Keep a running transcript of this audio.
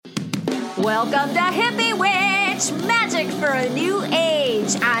Welcome to Hippie Witch, Magic for a New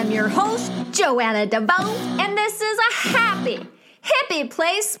Age. I'm your host, Joanna DeVoe, and this is a happy, hippie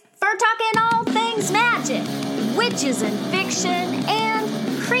place for talking all things magic, witches in fiction,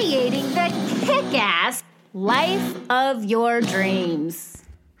 and creating the kick-ass life of your dreams.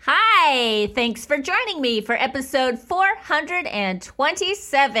 Hi, thanks for joining me for episode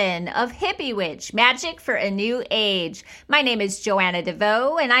 427 of Hippie Witch, Magic for a New Age. My name is Joanna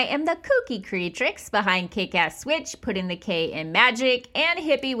DeVoe, and I am the kooky creatrix behind Kick-Ass Witch, putting the K in magic, and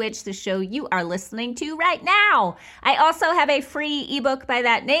Hippie Witch, the show you are listening to right now. I also have a free ebook by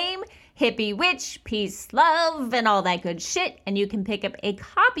that name, Hippie Witch, Peace, Love, and all that good shit, and you can pick up a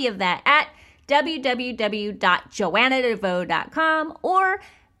copy of that at www.joannadevoe.com or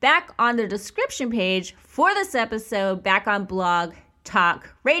back on the description page for this episode, back on Blog Talk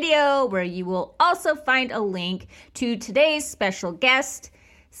Radio, where you will also find a link to today's special guest,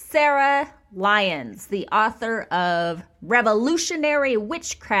 Sarah Lyons, the author of Revolutionary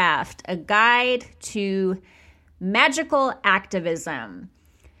Witchcraft, a guide to magical activism,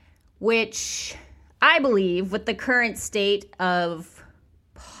 which I believe, with the current state of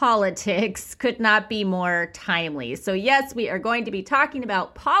politics, could not be more timely. So yes, we are going to be talking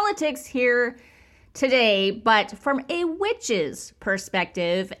about politics here today, but from a witch's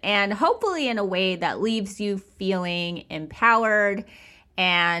perspective, and hopefully in a way that leaves you feeling empowered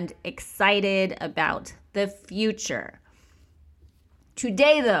and excited about the future.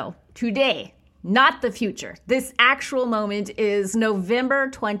 Today, not the future. This actual moment is November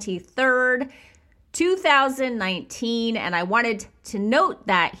 23rd, 2019, and I wanted to note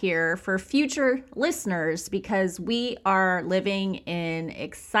that here for future listeners because we are living in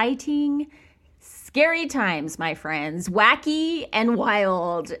exciting, scary times, my friends, wacky and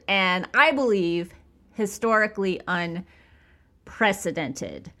wild, and I believe historically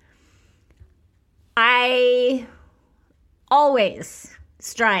unprecedented. I always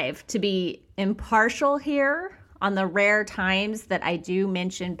strive to be impartial here on the rare times that I do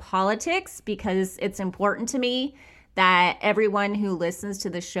mention politics, because it's important to me that everyone who listens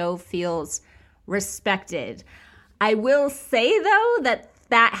to the show feels respected. I will say, though,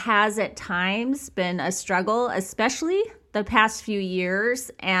 that has at times been a struggle, especially the past few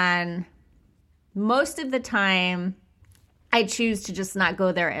years. And most of the time, I choose to just not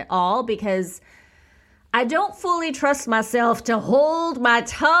go there at all because I don't fully trust myself to hold my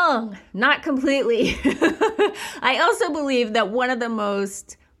tongue. Not completely. I also believe that one of the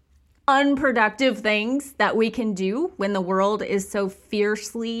most unproductive things that we can do when the world is so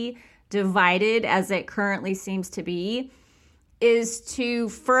fiercely divided as it currently seems to be is to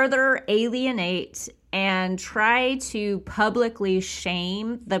further alienate and try to publicly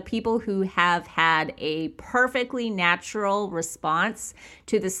shame the people who have had a perfectly natural response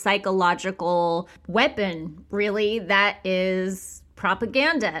to the psychological weapon, really, that is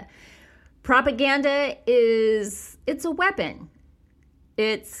propaganda. Propaganda it's a weapon.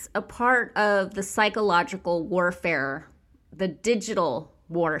 It's a part of the psychological warfare, the digital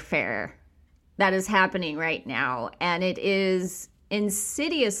warfare that is happening right now. And it is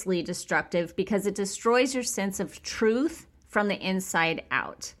insidiously destructive because it destroys your sense of truth from the inside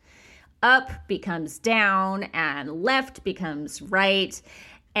out. Up becomes down and left becomes right.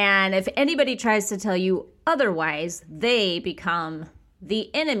 And if anybody tries to tell you otherwise, they become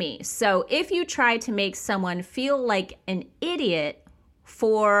the enemy. So if you try to make someone feel like an idiot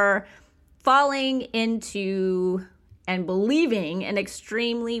for falling into and believing an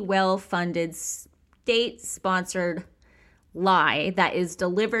extremely well-funded state-sponsored lie that is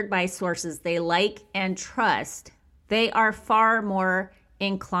delivered by sources they like and trust, they are far more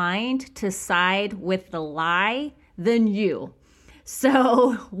inclined to side with the lie than you.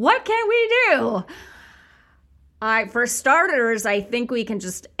 So what can we do? For starters, I think we can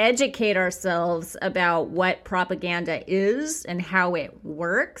just educate ourselves about what propaganda is and how it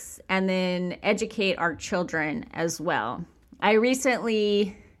works, and then educate our children as well.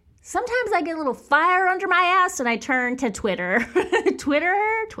 Sometimes I get a little fire under my ass and I turn to Twitter.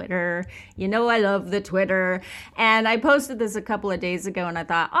 Twitter. You know I love the Twitter. And I posted this a couple of days ago and I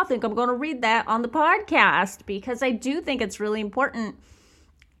thought, I think I'm going to read that on the podcast because I do think it's really important,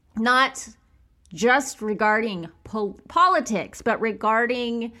 not just regarding politics, but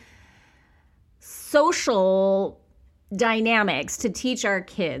regarding social dynamics to teach our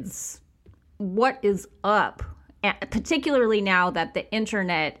kids what is up. Particularly now that the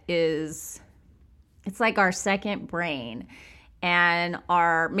internet it's like our second brain and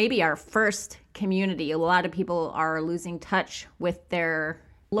maybe our first community. A lot of people are losing touch with their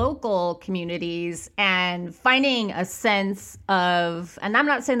local communities and finding a sense of, and I'm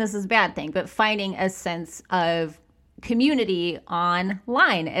not saying this is a bad thing, but finding a sense of community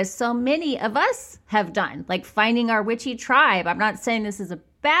online, as so many of us have done, like finding our witchy tribe. I'm not saying this is a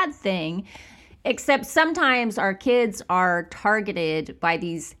bad thing, except sometimes our kids are targeted by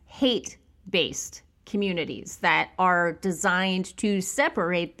these hate-based communities that are designed to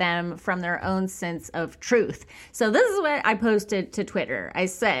separate them from their own sense of truth. So this is what I posted to Twitter. I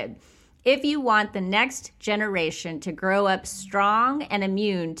said, if you want the next generation to grow up strong and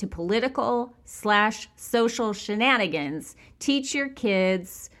immune to political/social shenanigans, teach your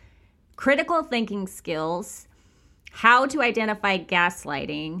kids critical thinking skills, how to identify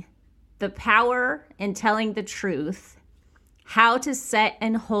gaslighting, the power in telling the truth, how to set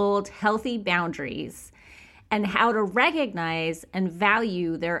and hold healthy boundaries, and how to recognize and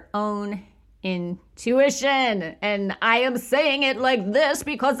value their own intuition. And I am saying it like this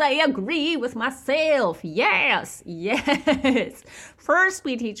because I agree with myself. Yes. First,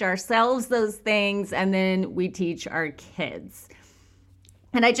 we teach ourselves those things, and then we teach our kids.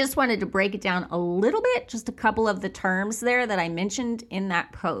 And I just wanted to break it down a little bit, just a couple of the terms there that I mentioned in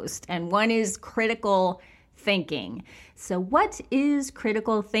that post. And one is critical thinking. So what is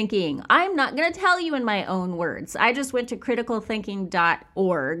critical thinking? I'm not going to tell you in my own words. I just went to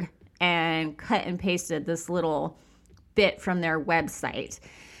criticalthinking.org and cut and pasted this little bit from their website.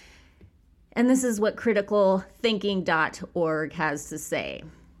 And this is what criticalthinking.org has to say.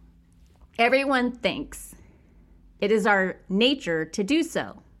 Everyone thinks. It is our nature to do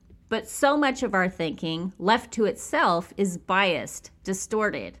so. But so much of our thinking, left to itself, is biased,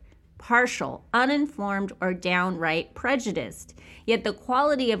 distorted, partial, uninformed, or downright prejudiced. Yet the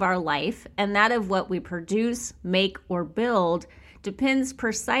quality of our life and that of what we produce, make, or build depends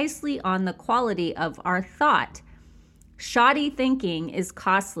precisely on the quality of our thought. Shoddy thinking is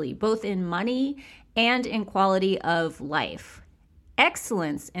costly, both in money and in quality of life.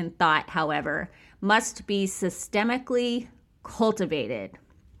 Excellence in thought, however, must be systemically cultivated.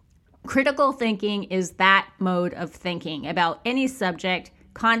 Critical thinking is that mode of thinking about any subject,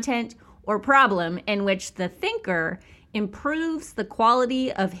 content, or problem in which the thinker improves the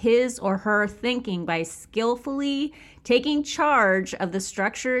quality of his or her thinking by skillfully taking charge of the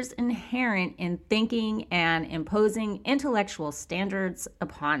structures inherent in thinking and imposing intellectual standards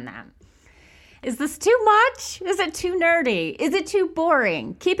upon them. Is this too much? Is it too nerdy? Is it too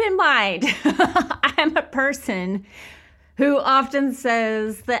boring? Keep in mind, I'm a person who often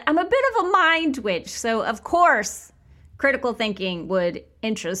says that I'm a bit of a mind witch. So, of course, critical thinking would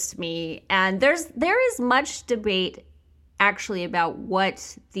interest me. And there is much debate actually about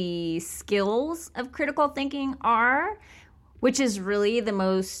what the skills of critical thinking are, which is really the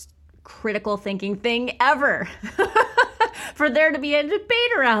most critical thinking thing ever for there to be a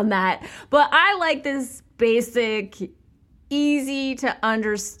debate around that. But I like this basic, easy to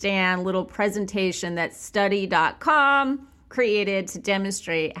understand little presentation that study.com created to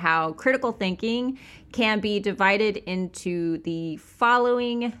demonstrate how critical thinking can be divided into the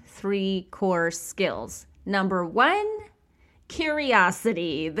following 3 core skills. Number 1,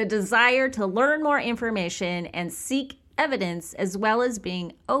 curiosity, the desire to learn more information and seek evidence, as well as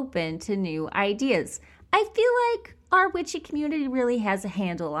being open to new ideas. I feel like our witchy community really has a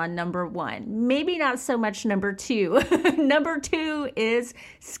handle on number 1. Maybe not so much number 2. Number 2 is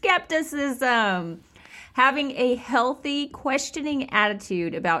skepticism. Having a healthy, questioning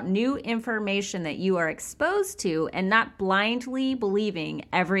attitude about new information that you are exposed to and not blindly believing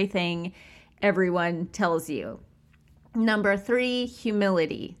everything everyone tells you. Number 3,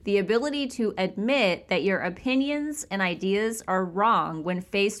 humility. The ability to admit that your opinions and ideas are wrong when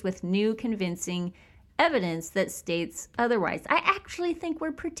faced with new convincing evidence that states otherwise. I actually think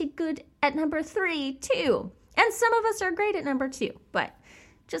we're pretty good at number 3 too. And some of us are great at number 2, but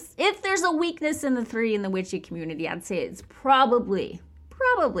just if there's a weakness in the 3 in the witchy community, I'd say it's probably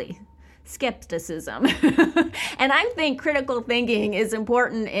skepticism. And I think critical thinking is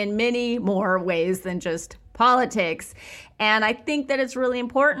important in many more ways than just politics. And I think that it's really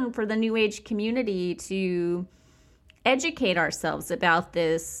important for the New Age community to educate ourselves about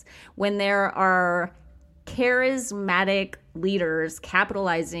this when there are charismatic leaders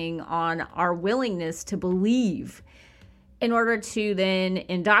capitalizing on our willingness to believe, in order to then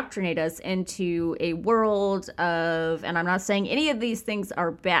indoctrinate us into a world of, and I'm not saying any of these things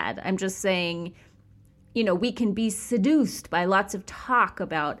are bad. I'm just saying, we can be seduced by lots of talk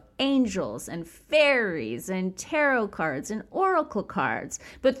about angels and fairies and tarot cards and oracle cards,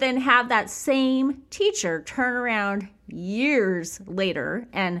 but then have that same teacher turn around years later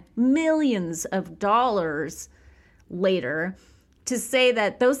and millions of dollars later to say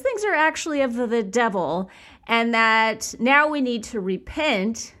that those things are actually of the devil and that now we need to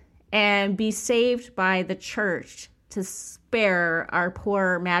repent and be saved by the church to spare our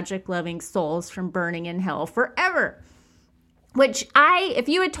poor magic-loving souls from burning in hell forever. Which if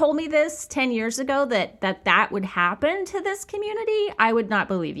you had told me this 10 years ago that would happen to this community, I would not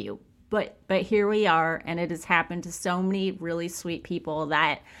believe you. But here we are, and it has happened to so many really sweet people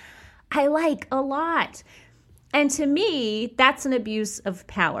that I like a lot. And to me, that's an abuse of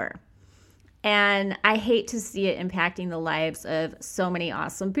power. And I hate to see it impacting the lives of so many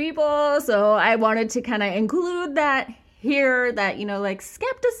awesome people. So I wanted to kind of include that here, that, like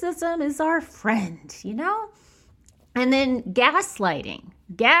skepticism is our friend, And then gaslighting.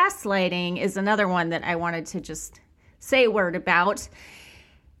 Gaslighting is another one that I wanted to just say a word about.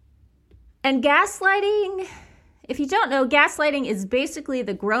 And gaslighting, if you don't know, gaslighting is basically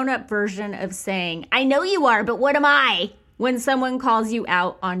the grown-up version of saying, I know you are, but what am I? When someone calls you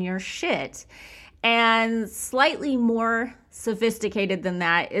out on your shit. And slightly more sophisticated than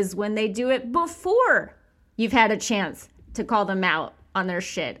that is when they do it before you've had a chance to call them out on their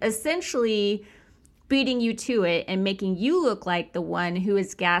shit. Essentially beating you to it and making you look like the one who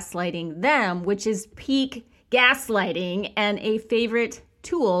is gaslighting them, which is peak gaslighting and a favorite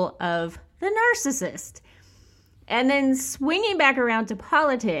tool of the narcissist. And then swinging back around to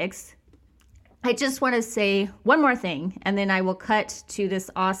politics, I just want to say one more thing, and then I will cut to this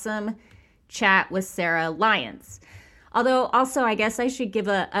awesome chat with Sarah Lyons. Although also, I guess I should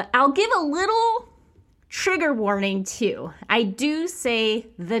I'll give a little trigger warning too. I do say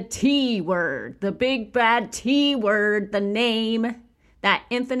the T word, the big bad T word, the name, that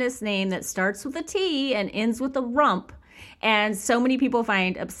infamous name that starts with a T and ends with a rump. And so many people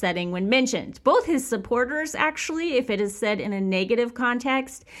find upsetting when mentioned. Both his supporters, actually, if it is said in a negative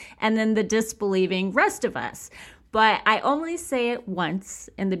context, and then the disbelieving rest of us. But I only say it once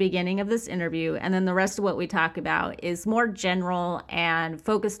in the beginning of this interview, and then the rest of what we talk about is more general and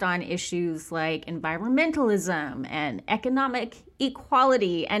focused on issues like environmentalism and economic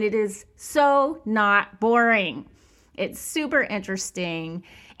equality, and it is so not boring. It's super interesting,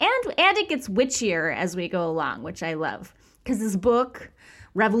 and it gets witchier as we go along, which I love. Because his book,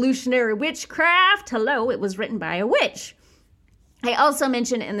 Revolutionary Witchcraft, it was written by a witch. I also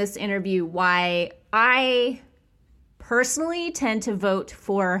mentioned in this interview why I personally tend to vote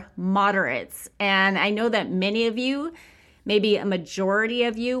for moderates. And I know that many of you, maybe a majority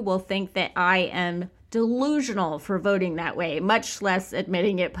of you, will think that I am delusional for voting that way, much less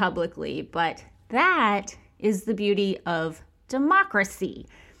admitting it publicly. But that is the beauty of democracy.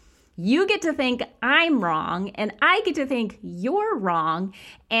 You get to think I'm wrong, and I get to think you're wrong,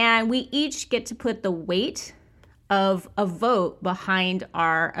 and we each get to put the weight of a vote behind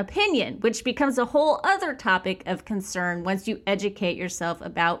our opinion, which becomes a whole other topic of concern once you educate yourself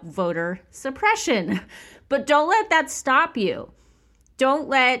about voter suppression. But don't let that stop you. Don't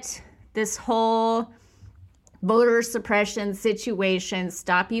let this whole voter suppression situation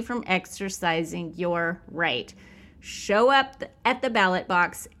stop you from exercising your right. Show up at the ballot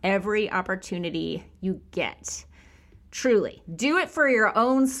box every opportunity you get. Truly. Do it for your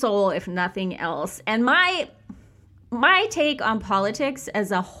own soul, if nothing else. And my take on politics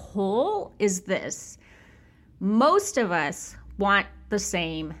as a whole is this. Most of us want the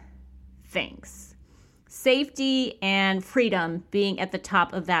same things. Safety and freedom being at the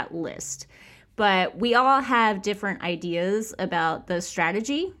top of that list. But we all have different ideas about the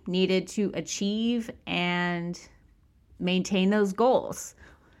strategy needed to achieve and maintain those goals.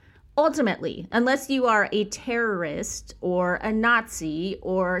 Ultimately, unless you are a terrorist or a Nazi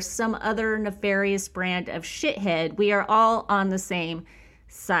or some other nefarious brand of shithead, we are all on the same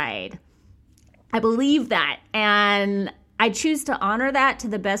side. I believe that, and I choose to honor that to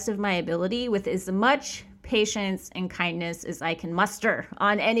the best of my ability with as much patience and kindness as I can muster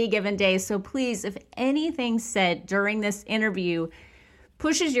on any given day. So please, if anything said during this interview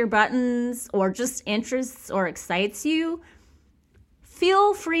pushes your buttons or just interests or excites you,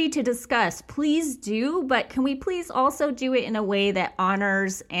 feel free to discuss. Please do, but can we please also do it in a way that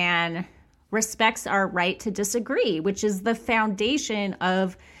honors and respects our right to disagree, which is the foundation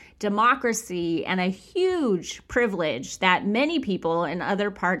of democracy and a huge privilege that many people in other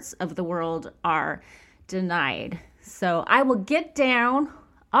parts of the world are denied. So I will get down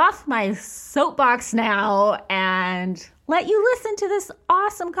off my soapbox now and let you listen to this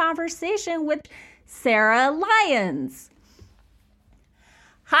awesome conversation with Sarah Lyons.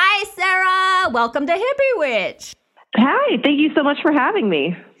 Hi, Sarah. Welcome to Hippie Witch. Hi. Thank you so much for having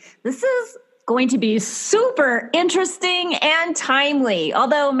me. This is going to be super interesting and timely,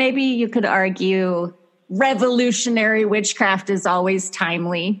 although maybe you could argue revolutionary witchcraft is always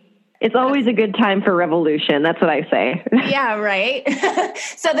timely. It's always a good time for revolution. That's what I say. Yeah, right.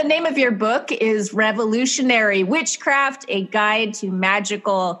 So the name of your book is Revolutionary Witchcraft, A Guide to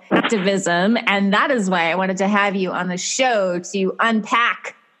Magical Activism. And that is why I wanted to have you on the show to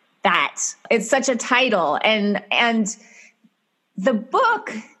unpack that. It's such a title. And the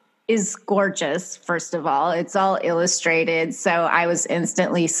book is gorgeous, first of all. It's all illustrated, so I was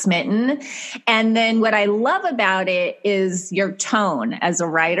instantly smitten. And then what I love about it is your tone as a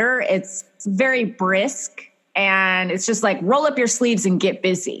writer. It's very brisk, and it's just like roll up your sleeves and get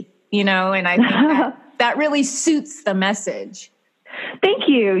busy, and I think that really suits the message. Thank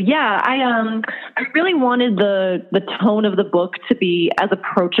you. Yeah, I really wanted the tone of the book to be as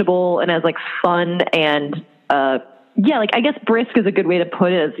approachable and as fun and I guess brisk is a good way to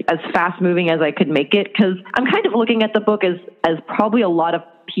put it, as fast moving as I could make it, because I'm kind of looking at the book as probably a lot of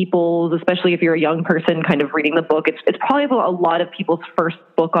people's, especially if you're a young person kind of reading the book, it's probably a lot of people's first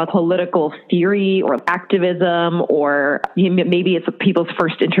book on political theory or activism, or maybe it's people's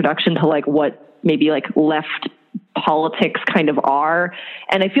first introduction to what maybe left politics kind of are.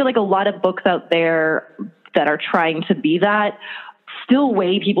 And I feel like a lot of books out there that are trying to be that still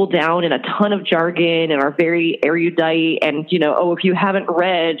weigh people down in a ton of jargon and are very erudite. And, if you haven't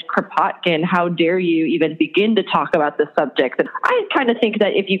read Kropotkin, how dare you even begin to talk about this subject? And I kind of think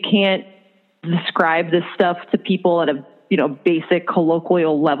that if you can't describe this stuff to people at a, basic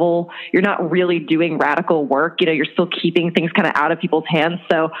colloquial level, you're not really doing radical work. You're still keeping things kind of out of people's hands.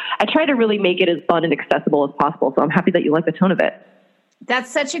 So I try to really make it as fun and accessible as possible. So I'm happy that you like the tone of it.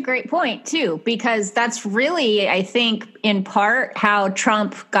 That's such a great point, too, because that's really, I think, in part how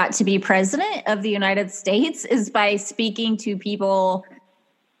Trump got to be president of the United States is by speaking to people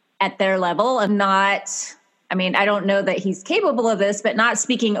at their level of not, I don't know that he's capable of this, but not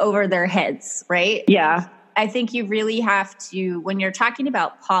speaking over their heads, right? Yeah. I think you really have to, when you're talking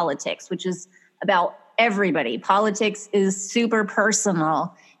about politics, which is about everybody, politics is super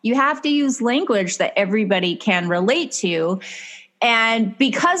personal. You have to use language that everybody can relate to. And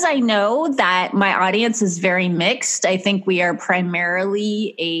because I know that my audience is very mixed, I think we are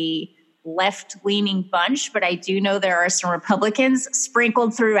primarily a left-leaning bunch, but I do know there are some Republicans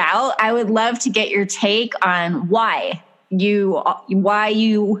sprinkled throughout. I would love to get your take on why you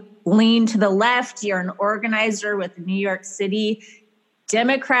lean to the left. You're an organizer with New York City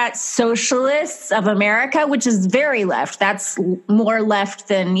Democrat Socialists of America, which is very left. That's more left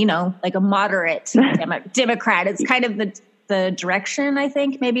than, a moderate Democrat. It's kind of the direction I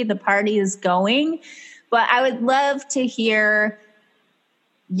think maybe the party is going. But I would love to hear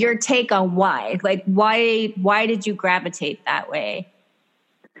your take on why. Why did you gravitate that way?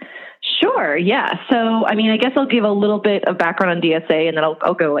 Sure. Yeah. So, I guess I'll give a little bit of background on DSA and then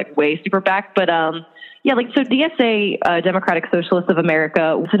I'll go way super back. But, so DSA, Democratic Socialists of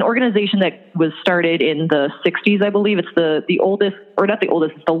America, it's an organization that was started in the 60s, I believe. It's the oldest, or not the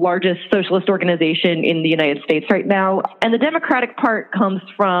oldest, it's the largest socialist organization in the United States right now. And the Democratic part comes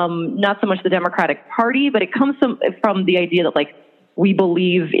from not so much the Democratic Party, but it comes from the idea that we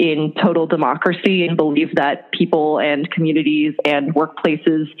believe in total democracy and believe that people and communities and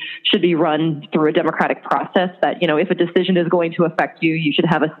workplaces should be run through a democratic process, that, if a decision is going to affect you, you should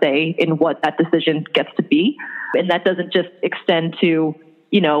have a say in what that decision gets to be. And that doesn't just extend to,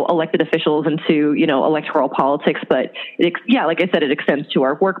 elected officials and to, electoral politics, but like I said, it extends to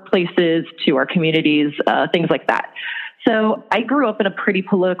our workplaces, to our communities, things like that. So I grew up in a pretty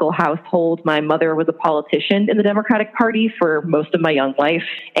political household. My mother was a politician in the Democratic Party for most of my young life.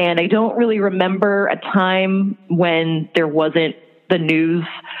 And I don't really remember a time when there wasn't the news.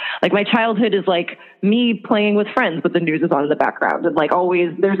 My childhood is me playing with friends, but the news is on in the background. And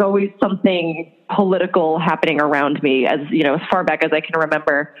there's always something political happening around me, as far back as I can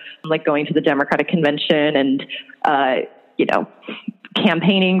remember, going to the Democratic convention and,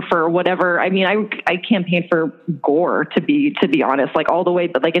 campaigning for whatever. I campaigned for Gore, to be honest, all the way,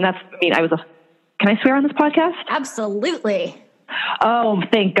 but and that's, can I swear on this podcast? Absolutely. Oh,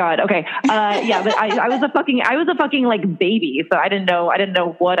 thank God. Okay. But I was a fucking baby. So I didn't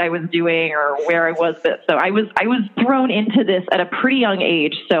know what I was doing or where I was. But so I was thrown into this at a pretty young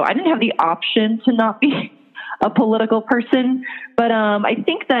age. So I didn't have the option to not be a political person. But I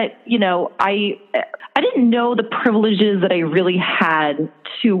think that, I didn't know the privileges that I really had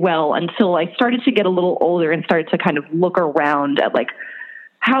too well until I started to get a little older and started to kind of look around at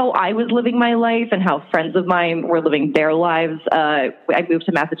how I was living my life and how friends of mine were living their lives. I moved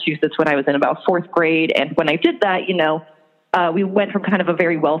to Massachusetts when I was in about fourth grade. And when I did that, we went from kind of a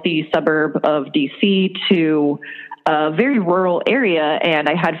very wealthy suburb of DC to a very rural area, and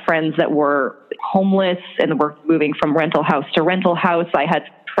I had friends that were homeless and were moving from rental house to rental house. I had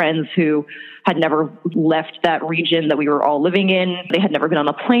friends who had never left that region that we were all living in. They had never been on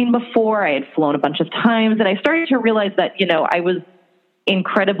a plane before. I had flown a bunch of times, and I started to realize that, I was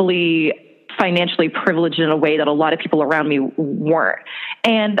incredibly financially privileged in a way that a lot of people around me weren't.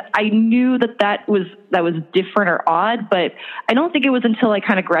 And I knew that was different or odd, but I don't think it was until I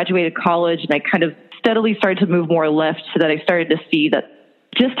kind of graduated college and I kind of steadily started to move more left so that I started to see that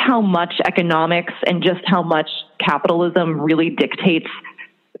just how much economics and just how much capitalism really dictates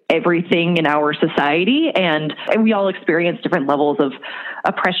everything in our society. And we all experience different levels of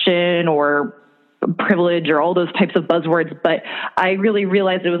oppression or privilege or all those types of buzzwords. But I really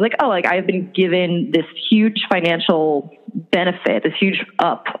realized it was like, I've been given this huge financial benefit, this huge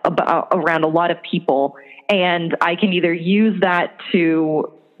up around a lot of people. And I can either use that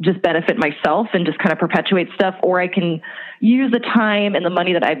to just benefit myself and just kind of perpetuate stuff, or I can use the time and the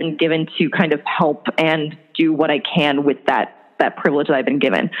money that I've been given to kind of help and do what I can with that privilege that I've been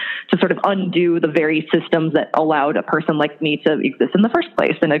given to sort of undo the very systems that allowed a person like me to exist in the first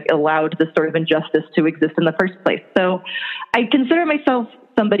place and allowed this sort of injustice to exist in the first place. So I consider myself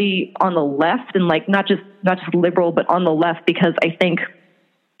somebody on the left, and like not just liberal, but on the left, because I think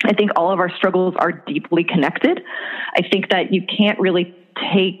all of our struggles are deeply connected. I think that you can't really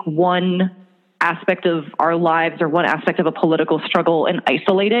take one aspect of our lives or one aspect of a political struggle and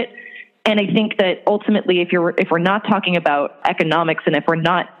isolate it. And I think that ultimately, if we're not talking about economics, and if we're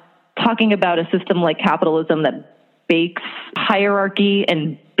not talking about a system like capitalism that bakes hierarchy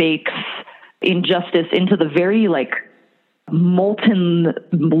and bakes injustice into the very molten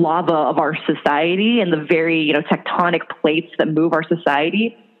lava of our society and the very tectonic plates that move our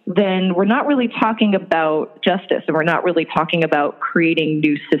society, then we're not really talking about justice, and we're not really talking about creating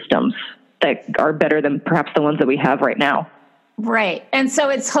new systems that are better than perhaps the ones that we have right now. Right. And so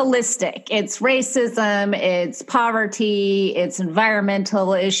it's holistic. It's racism, it's poverty, it's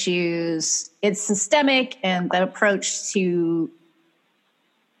environmental issues, it's systemic, and the approach to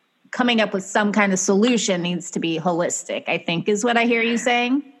coming up with some kind of solution needs to be holistic, I think is what I hear you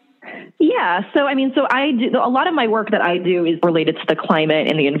saying. Yeah. So I do, a lot of my work that I do is related to the climate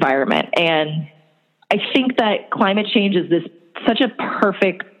and the environment. And I think that climate change is such a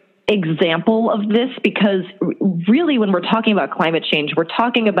perfect example of this, because really when we're talking about climate change, we're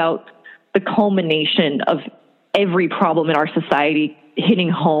talking about the culmination of every problem in our society hitting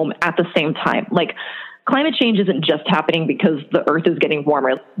home at the same time. Like, climate change isn't just happening because the earth is getting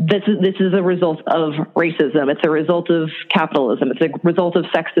warmer. This is a result of racism. It's a result of capitalism. It's a result of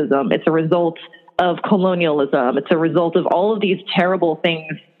sexism. It's a result of colonialism. It's a result of all of these terrible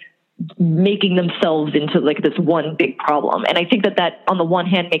things making themselves into this one big problem. And I think that on the one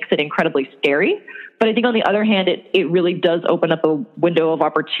hand makes it incredibly scary, but I think on the other hand, it really does open up a window of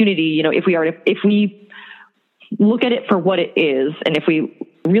opportunity. If we look at it for what it is, and if we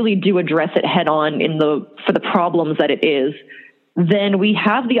really do address it head on for the problems that it is, then we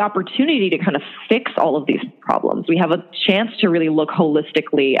have the opportunity to kind of fix all of these problems. We have a chance to really look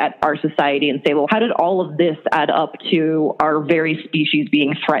holistically at our society and say, well, how did all of this add up to our very species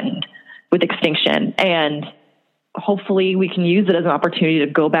being threatened with extinction? And hopefully we can use it as an opportunity to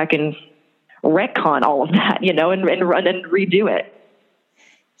go back and retcon all of that, and run and redo it.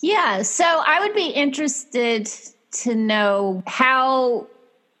 Yeah. So I would be interested to know how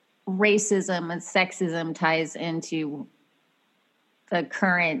racism and sexism ties into the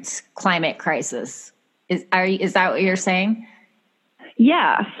current climate crisis. Is that what you're saying?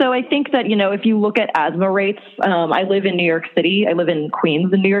 Yeah. So I think that, if you look at asthma rates, I live in New York City. I live in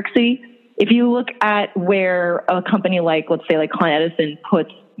Queens in New York City. If you look at where a company let's say Con Edison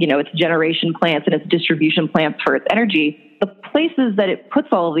puts, its generation plants and its distribution plants for its energy, the places that it puts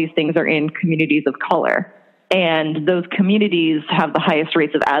all of these things are in communities of color. And those communities have the highest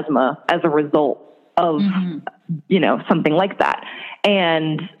rates of asthma as a result of, something like that.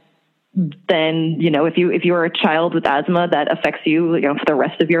 And then, if you're a child with asthma, that affects you, for the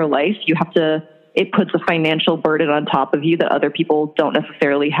rest of your life. It puts a financial burden on top of you that other people don't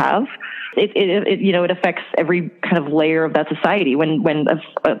necessarily have. It affects every kind of layer of that society. When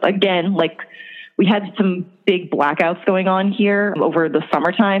again, we had some big blackouts going on here over the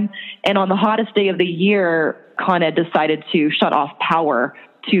summertime, and on the hottest day of the year, Con Ed decided to shut off power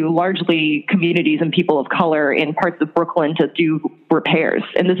to largely communities and people of color in parts of Brooklyn to do repairs.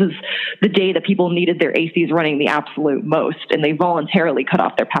 And this is the day that people needed their ACs running the absolute most, and they voluntarily cut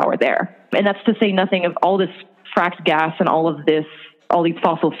off their power there. And that's to say nothing of all this fracked gas and all these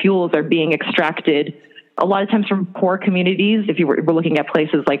fossil fuels are being extracted a lot of times from poor communities. If we're looking at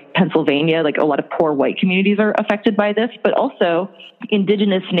places like Pennsylvania, like a lot of poor white communities are affected by this, but also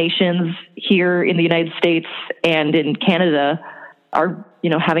indigenous nations here in the United States and in Canada are,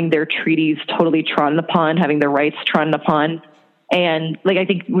 having their treaties totally trodden upon, having their rights trodden upon. And like, I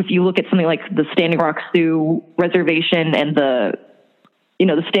think if you look at something like the Standing Rock Sioux Reservation and the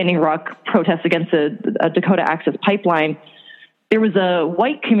Standing Rock protests against a Dakota Access Pipeline, there was a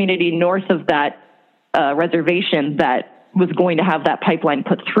white community north of that reservation that was going to have that pipeline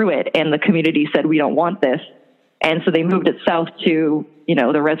put through it. And the community said, we don't want this. And so they moved it south to,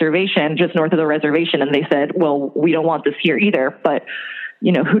 the reservation, just north of the reservation. And they said, well, we don't want this here either. But,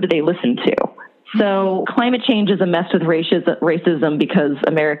 who do they listen to? So climate change is a mess with racism because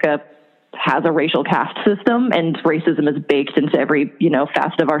America has a racial caste system and racism is baked into every,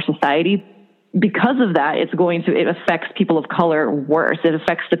 facet of our society. Because of that, it affects people of color worse. It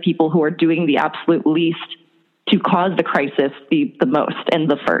affects the people who are doing the absolute least to cause the crisis be the most and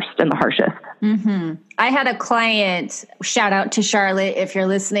the first and the harshest. Mm-hmm. I had a client, shout out to Charlotte if you're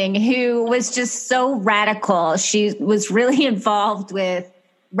listening, who was just so radical. She was really involved with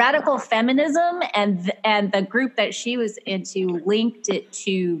radical feminism, and the group that she was into linked it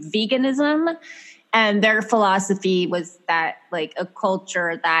to veganism. And their philosophy was that like a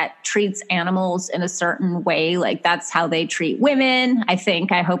culture that treats animals in a certain way, like that's how they treat women.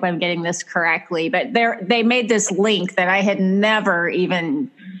 I hope I'm getting this correctly, but they made this link that I had never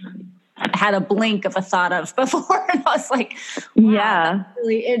even had a blink of a thought of before. And I was like, wow, yeah, that's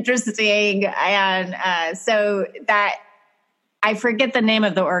really interesting. And so that, I forget the name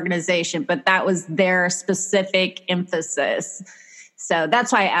of the organization, but that was their specific emphasis. So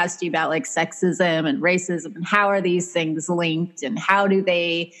that's why I asked you about like sexism and racism and how are these things linked and how do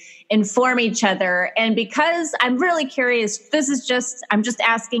they inform each other? And because I'm really curious, I'm just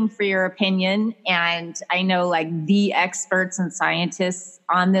asking for your opinion. And I know like the experts and scientists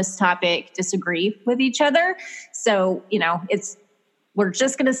on this topic disagree with each other. So, we're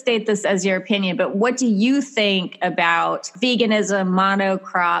just going to state this as your opinion, but what do you think about veganism,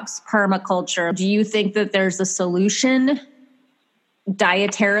 monocrops, permaculture? Do you think that there's a solution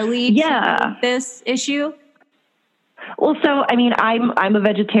dietarily to this issue? Well, so, I'm a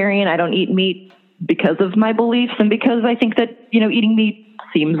vegetarian. I don't eat meat because of my beliefs and because I think that, eating meat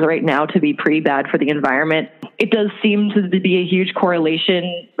seems right now to be pretty bad for the environment. It does seem to be a huge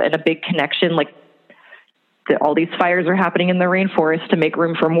correlation and a big connection, like all these fires are happening in the rainforest to make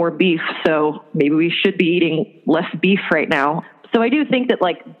room for more beef. So maybe we should be eating less beef right now. So I do think that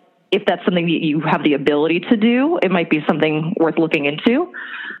like, if that's something that you have the ability to do, it might be something worth looking into.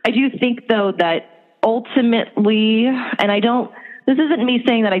 I do think though that ultimately, this isn't me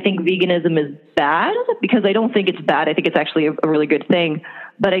saying that I think veganism is bad, because I don't think it's bad. I think it's actually a really good thing.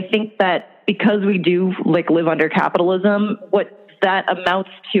 But I think that because we do like live under capitalism, what that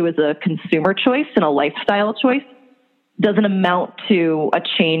amounts to is a consumer choice and a lifestyle choice, doesn't amount to a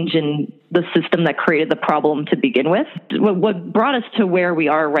change in the system that created the problem to begin with. What brought us to where we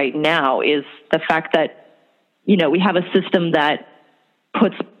are right now is the fact that, we have a system that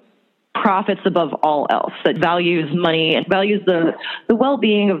puts profits above all else, that values money and values the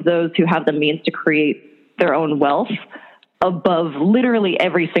well-being of those who have the means to create their own wealth above literally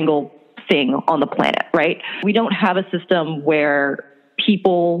every single thing on the planet, right? We don't have a system where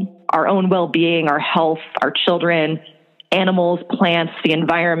people, our own well-being, our health, our children, animals, plants, the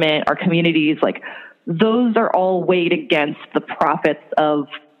environment, our communities, like those are all weighed against the profits of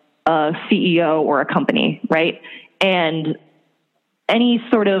a CEO or a company, right? And any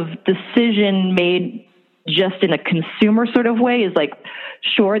sort of decision made just in a consumer sort of way is like,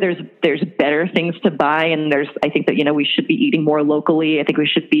 sure, there's better things to buy. And I think that, we should be eating more locally. I think we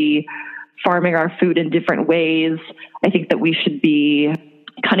should be farming our food in different ways. I think that we should be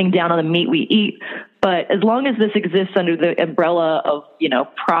cutting down on the meat we eat. But as long as this exists under the umbrella of,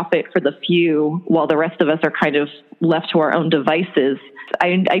 profit for the few, while the rest of us are kind of left to our own devices,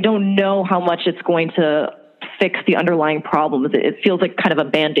 I don't know how much it's going to fix the underlying problems. It feels like kind of a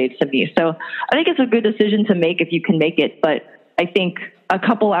Band-Aid to me. So I think it's a good decision to make if you can make it. But I think a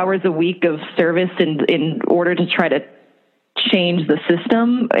couple hours a week of service in order to try to change the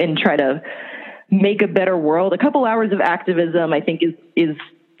system and try to make a better world, a couple hours of activism, I think is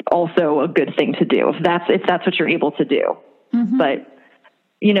also a good thing to do if that's what you're able to do. Mm-hmm. But,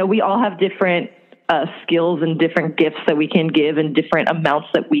 we all have different skills and different gifts that we can give and different amounts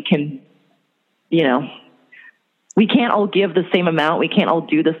that we can, we can't all give the same amount. We can't all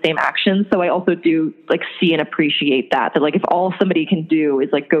do the same actions. So I also do like see and appreciate that like if all somebody can do is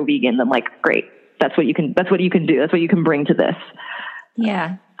like go vegan, then like, great. That's what you can do. That's what you can bring to this.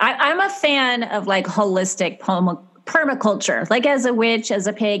 Yeah. I'm a fan of like holistic permaculture. Like as a witch, as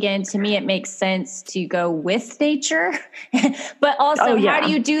a pagan, to me, it makes sense to go with nature. But also, how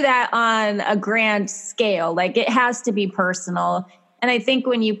do you do that on a grand scale? Like it has to be personal. And I think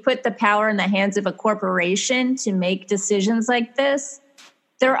when you put the power in the hands of a corporation to make decisions like this,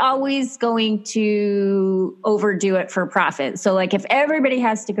 they're always going to overdo it for profit. So like if everybody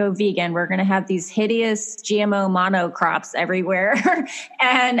has to go vegan, we're going to have these hideous GMO monocrops everywhere.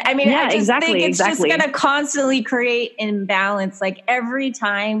 And I mean, I just think it's just going to constantly create imbalance. Like every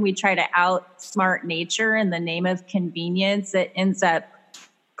time we try to outsmart nature in the name of convenience, it ends up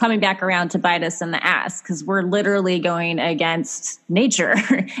coming back around to bite us in the ass because we're literally going against nature.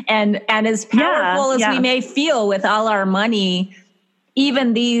 and as powerful as we may feel with all our money,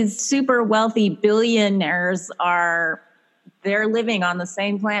 even these super wealthy billionaires they're living on the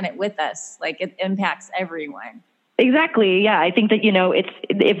same planet with us. Like it impacts everyone. Exactly. Yeah. I think that,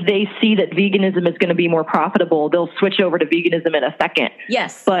 if they see that veganism is going to be more profitable, they'll switch over to veganism in a second.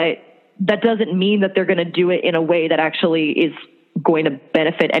 Yes. But that doesn't mean that they're going to do it in a way that actually is going to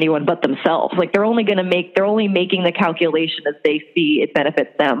benefit anyone but themselves. Like they're only making the calculation as they see it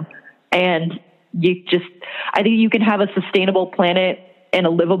benefits them. And I think you can have a sustainable planet and a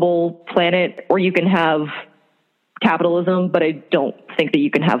livable planet, or you can have capitalism, but I don't think that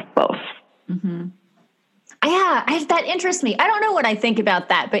you can have both. Mm-hmm. Yeah, that interests me. I don't know what I think about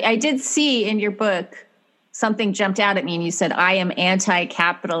that, but I did see in your book, something jumped out at me and you said, I am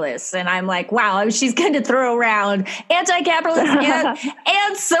anti-capitalist. And I'm like, wow, she's going to throw around anti-capitalist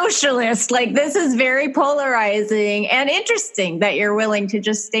and socialist. Like this is very polarizing and interesting that you're willing to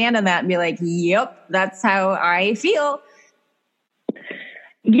just stand on that and be like, yep, that's how I feel.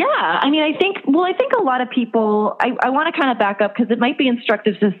 Yeah. I mean, I think a lot of people, I want to kind of back up because it might be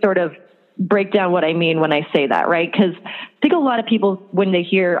instructive to sort of break down what I mean when I say that, right? Because I think a lot of people, when they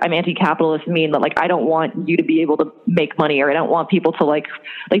hear I'm anti-capitalist, mean that like, I don't want you to be able to make money, or I don't want people to like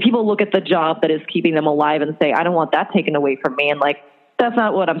people look at the job that is keeping them alive and say, I don't want that taken away from me. And like, that's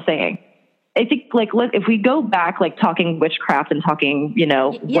not what I'm saying. I think like, if we go back, like talking witchcraft and talking,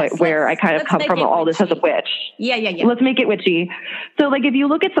 where I kind of come from all this as a witch. Yeah. Let's make it witchy. So like, if you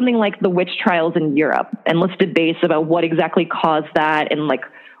look at something like the witch trials in Europe, and let's debate about what exactly caused that and like,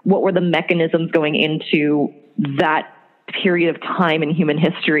 what were the mechanisms going into that period of time in human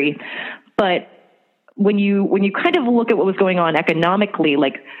history. But when you kind of look at what was going on economically,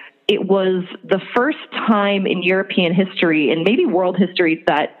 like it was the first time in European history and maybe world history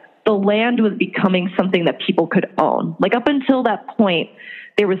that the land was becoming something that people could own. Like up until that point,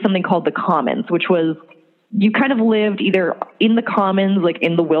 there was something called the commons, which was you kind of lived either in the commons, like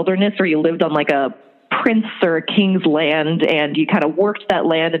in the wilderness, or you lived on like a prince or a king's land, and you kind of worked that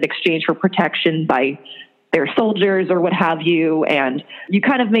land in exchange for protection by their soldiers or what have you. And you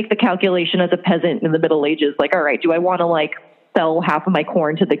kind of make the calculation as a peasant in the Middle Ages, like, all right, do I want to like sell half of my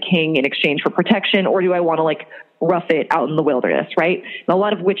corn to the king in exchange for protection, or do I want to like rough it out in the wilderness, right? And a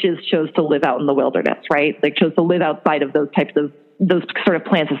lot of witches chose to live out in the wilderness, right? They chose to live outside of those sort of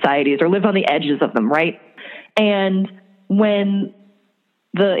plant societies, or live on the edges of them, right? And when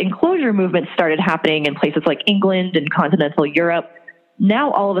the enclosure movement started happening in places like England and continental Europe,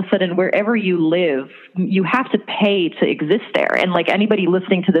 now all of a sudden, wherever you live, you have to pay to exist there. And like anybody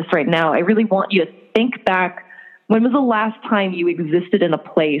listening to this right now, I really want you to think back. When was the last time you existed in a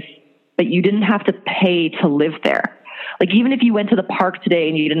place that you didn't have to pay to live there? Like even if you went to the park today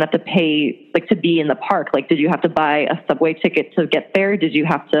and you didn't have to pay like to be in the park, like did you have to buy a subway ticket to get there? Did you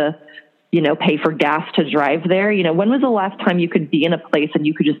have to, pay for gas to drive there? When was the last time you could be in a place and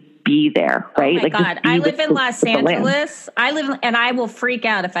you could just be there, right? Oh my God. I live in Los Angeles. And I will freak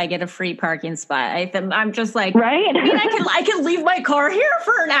out if I get a free parking spot. I'm just like, right? I mean, I can leave my car here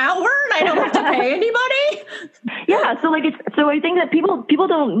for an hour and I don't have to pay anybody. Yeah. So I think that people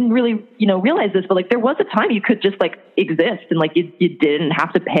don't really, realize this, but like there was a time you could just like exist and like you didn't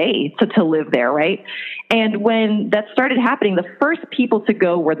have to pay to live there. Right. And when that started happening, the first people to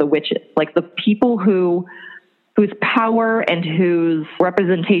go were the witches, like the people whose power and whose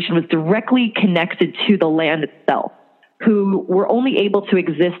representation was directly connected to the land itself, who were only able to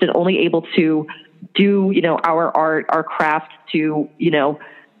exist and only able to do, our art, our craft, to,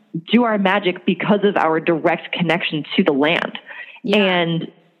 do our magic because of our direct connection to the land. Yeah.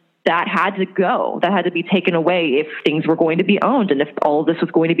 And that had to go. That had to be taken away if things were going to be owned and if all of this was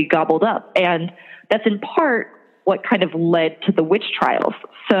going to be gobbled up. And that's in part what kind of led to the witch trials.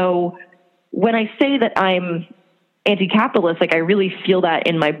 So when I say that I'm anti-capitalist, like I really feel that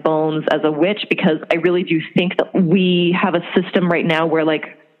in my bones as a witch, because I really do think that we have a system right now where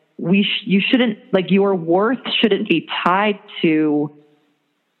like you shouldn't, like your worth shouldn't be tied to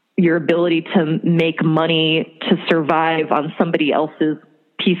your ability to make money to survive on somebody else's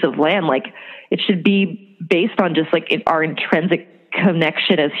piece of land. Like, it should be based on just like our intrinsic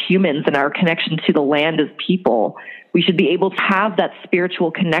connection as humans and our connection to the land as people. We should be able to have that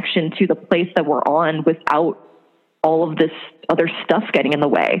spiritual connection to the place that we're on without all of this other stuff getting in the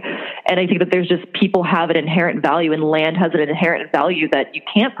way. And I think that there's just, people have an inherent value, and land has an inherent value that you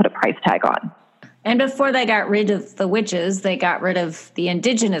can't put a price tag on. And before they got rid of the witches, they got rid of the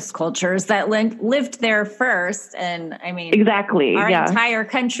indigenous cultures that lived there first. And I mean, exactly, our entire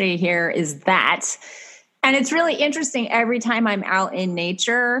country here is that. And it's really interesting every time I'm out in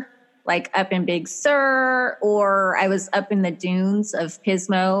nature, like up in Big Sur, or I was up in the dunes of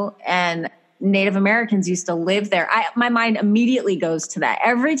Pismo, and Native Americans used to live there. My mind immediately goes to that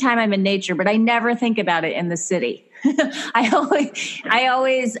every time I'm in nature, but I never think about it in the city. I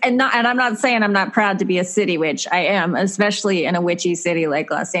always, and I'm not saying I'm not proud to be a city witch. I am, especially in a witchy city like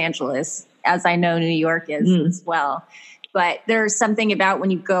Los Angeles, as I know New York is as well. But there's something about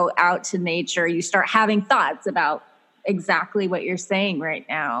when you go out to nature, you start having thoughts about exactly what you're saying right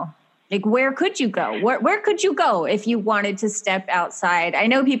now. Like, where could you go? Where could you go if you wanted to step outside? I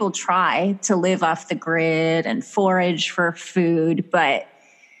know people try to live off the grid and forage for food, but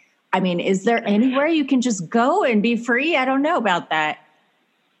I mean, is there anywhere you can just go and be free? I don't know about that.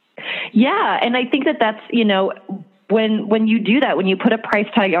 Yeah. And I think that that's, you know, when you do that, when you put a price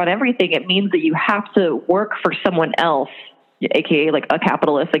tag on everything, it means that you have to work for someone else, aka like a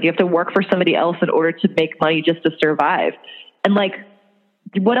capitalist. Like, you have to work for somebody else in order to make money just to survive. And like,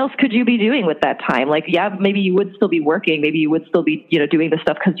 what else could you be doing with that time? Like, yeah, maybe you would still be working. Maybe you would still be, you know, doing this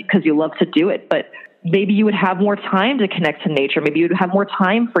stuff because you love to do it. But maybe you would have more time to connect to nature. Maybe you would have more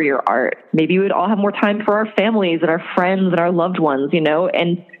time for your art. Maybe you would all have more time for our families and our friends and our loved ones, you know?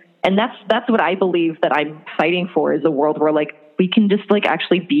 And that's what I believe that I'm fighting for, is a world where like we can just like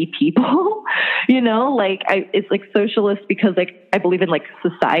actually be people, you know? Like it's like socialist because like I believe in like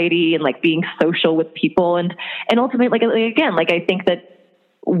society and like being social with people. And ultimately, like again, like I think that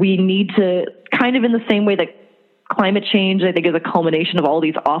we need to, kind of in the same way that climate change, I think, is a culmination of all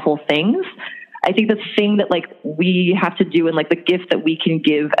these awful things. I think the thing that like we have to do, and like the gift that we can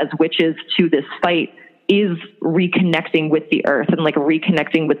give as witches to this fight, is reconnecting with the earth and like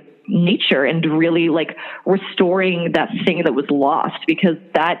reconnecting with nature and really like restoring that thing that was lost, because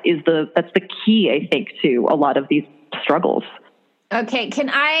that's the key, I think, to a lot of these struggles. Okay. Can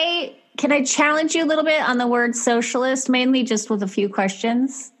I challenge you a little bit on the word socialist, mainly just with a few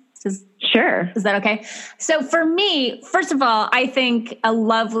questions? Sure. Is that okay? So for me, first of all, I think a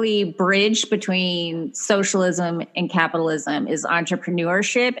lovely bridge between socialism and capitalism is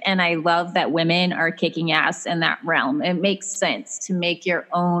entrepreneurship. And I love that women are kicking ass in that realm. It makes sense to make your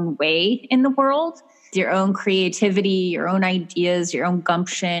own way in the world, your own creativity, your own ideas, your own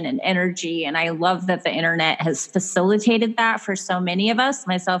gumption and energy. And I love that the internet has facilitated that for so many of us,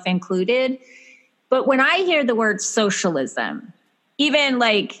 myself included. But when I hear the word socialism, even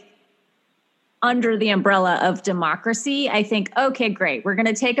like under the umbrella of democracy, I think, okay, great, we're going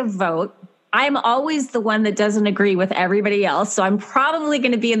to take a vote. I'm always the one that doesn't agree with everybody else, so I'm probably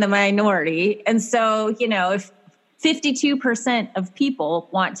going to be in the minority. And so, you know, if 52% of people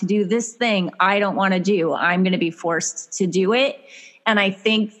want to do this thing I don't want to do, I'm going to be forced to do it. And I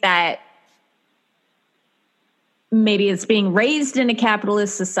think that maybe it's being raised in a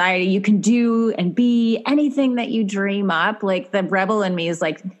capitalist society. You can do and be anything that you dream up. Like the rebel in me is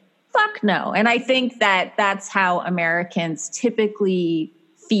like, fuck no. And I think that that's how Americans typically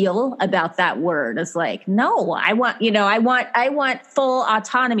feel about that word. It's like, no, I want full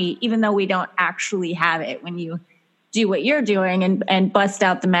autonomy, even though we don't actually have it when you do what you're doing and bust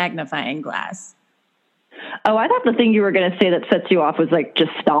out the magnifying glass. Oh, I thought the thing you were going to say that sets you off was like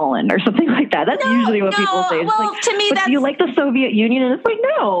just Stalin or something like that. That's usually what people say. It's well, like, to me, do you like the Soviet Union? And it's like,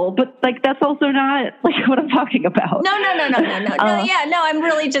 no, but like, that's also not like what I'm talking about. No. I'm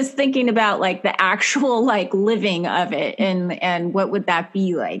really just thinking about like the actual like living of it and what would that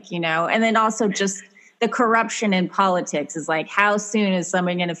be like, you know? And then also just the corruption in politics is like, how soon is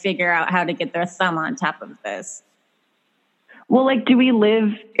someone going to figure out how to get their thumb on top of this? Well, like, do we live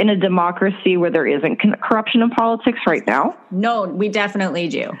in a democracy where there isn't corruption in politics right now? No, we definitely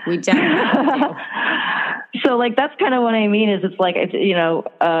do. So, like, that's kind of what I mean is it's like, I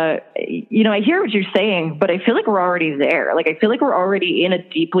hear what you're saying, but I feel like we're already there. Like, I feel like we're already in a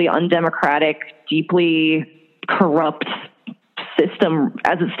deeply undemocratic, deeply corrupt system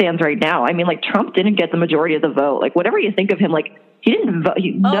as it stands right now. I mean, like, Trump didn't get the majority of the vote. Like, whatever you think of him, like, he didn't vote.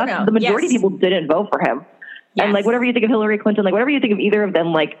 The majority of people didn't vote for him. Yes. And like, whatever you think of Hillary Clinton, like whatever you think of either of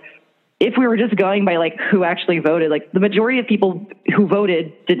them, like if we were just going by like who actually voted, like the majority of people who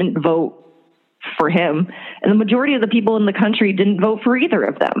voted didn't vote for him, and the majority of the people in the country didn't vote for either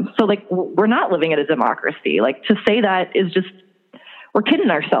of them. So like, we're not living in a democracy. Like, to say that is just, we're kidding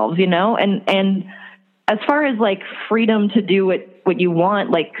ourselves, you know? And as far as like freedom to do what you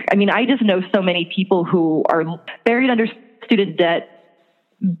want, like, I mean, I just know so many people who are buried under student debt,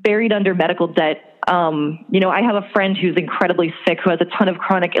 buried under medical debt. You know, I have a friend who's incredibly sick, who has a ton of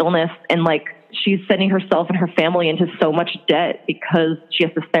chronic illness, and like, she's sending herself and her family into so much debt because she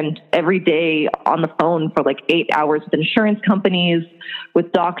has to spend every day on the phone for like 8 hours with insurance companies,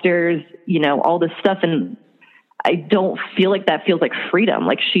 with doctors, you know, all this stuff. And I don't feel like that feels like freedom.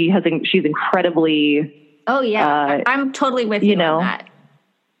 Like, she's incredibly, oh yeah, I'm totally with you on that.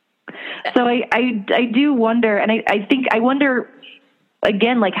 So I do wonder, and I wonder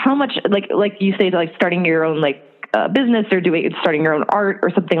again, like how much, like you say, like starting your own like business or starting your own art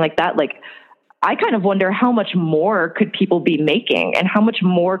or something like that. Like, I kind of wonder how much more could people be making, and how much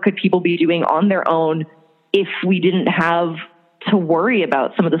more could people be doing on their own if we didn't have to worry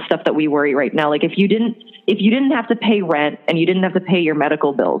about some of the stuff that we worry right now. Like, if you didn't have to pay rent and you didn't have to pay your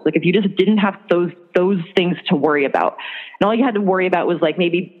medical bills, like if you just didn't have those things to worry about, and all you had to worry about was like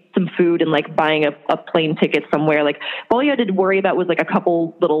maybe some food and like buying a plane ticket somewhere, like all you had to worry about was like a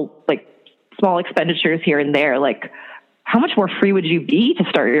couple little like small expenditures here and there, like how much more free would you be to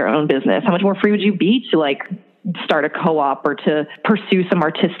start your own business? How much more free would you be to like start a co-op or to pursue some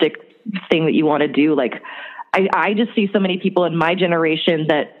artistic thing that you want to do? Like, I just see so many people in my generation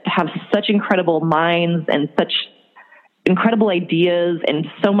that have such incredible minds and such incredible ideas and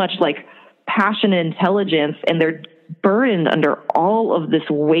so much like passion and intelligence, and they're burdened under all of this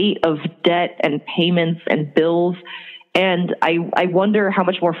weight of debt and payments and bills. And I wonder how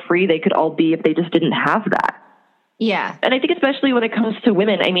much more free they could all be if they just didn't have that. Yeah. And I think especially when it comes to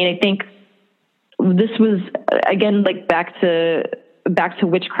women, I mean, I think this was, again, like back to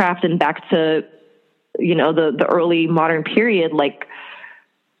witchcraft and back to, you know, the early modern period, like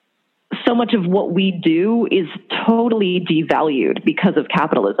so much of what we do is totally devalued because of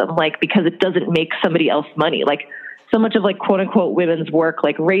capitalism, like because it doesn't make somebody else money. Like so much of like quote unquote women's work,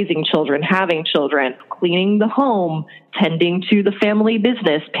 like raising children, having children, cleaning the home, tending to the family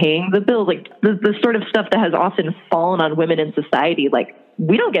business, paying the bills, like the sort of stuff that has often fallen on women in society. Like,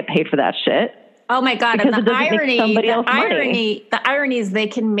 we don't get paid for that shit. Oh my God. And the irony is they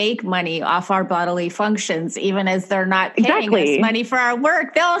can make money off our bodily functions, even as they're not paying us money for our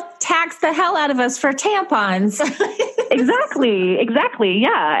work. They'll tax the hell out of us for tampons. Exactly.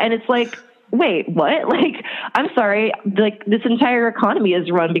 Yeah. And it's like, wait, what? Like, I'm sorry. Like, this entire economy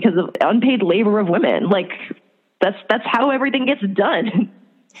is run because of unpaid labor of women. Like, that's how everything gets done.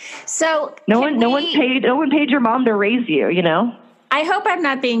 So no one paid your mom to raise you, you know? I hope I'm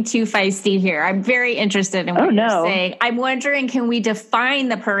not being too feisty here. I'm very interested in what you're saying. I'm wondering, can we define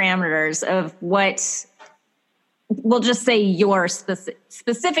the parameters of what, we'll just say your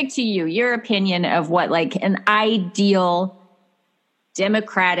specific to you, your opinion of what like an ideal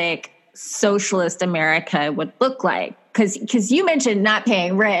democratic socialist America would look like? Because you mentioned not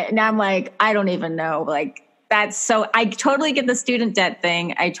paying rent, and I'm like, I don't even know. Like, that's so, I totally get the student debt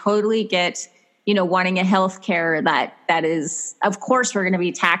thing. I totally get, you know, wanting a health care that is, of course, we're going to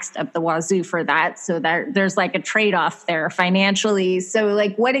be taxed up the wazoo for that. So there's like a trade-off there financially. So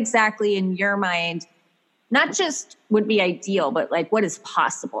like, what exactly in your mind, not just would be ideal, but like what is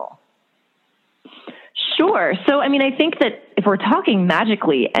possible? Sure. So, I mean, I think that if we're talking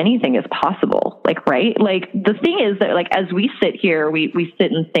magically, anything is possible, like, right? Like, the thing is that, like, as we sit here, we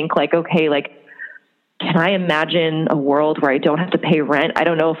sit and think like, okay, like, can I imagine a world where I don't have to pay rent? I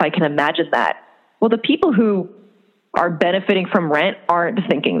don't know if I can imagine that. Well, the people who are benefiting from rent aren't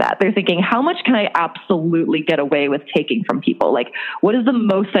thinking that. They're thinking, how much can I absolutely get away with taking from people? Like, what is the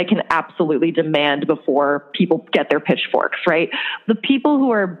most I can absolutely demand before people get their pitchforks, right? The people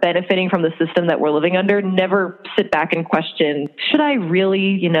who are benefiting from the system that we're living under never sit back and question, should I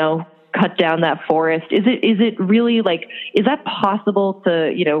really, you know, cut down that forest? Is it really like, is that possible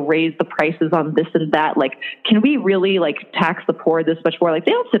to, you know, raise the prices on this and that? Like, can we really like tax the poor this much more? Like,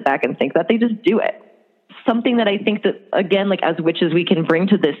 they don't sit back and think that, they just do it. Something that I think that, again, like as witches, we can bring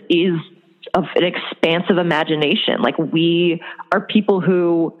to this is of an expansive imagination. Like, we are people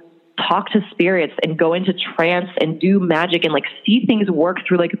who talk to spirits and go into trance and do magic and like see things work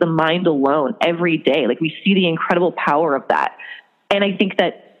through like the mind alone every day. Like, we see the incredible power of that. And I think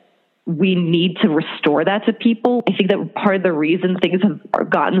that we need to restore that to people. I think that part of the reason things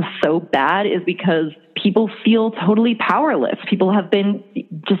have gotten so bad is because people feel totally powerless. People have been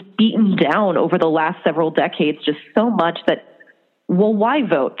just beaten down over the last several decades, just so much that well, why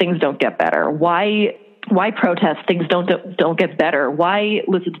vote? Things don't get better. Why protest? Things don't get better. Why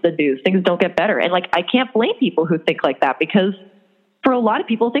listen to the news? Things don't get better. And like, I can't blame people who think like that, because for a lot of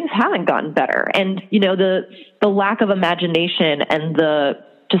people, things haven't gotten better. And, you know, the lack of imagination and the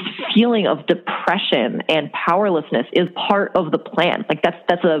just feeling of depression and powerlessness is part of the plan. Like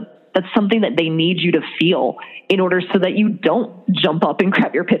that's something that they need you to feel in order so that you don't jump up and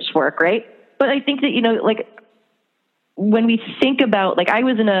grab your pitchfork. Right. But I think that, you know, like when we think about, like, I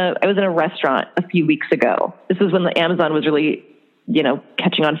was in a restaurant a few weeks ago. This was when the Amazon was really, you know,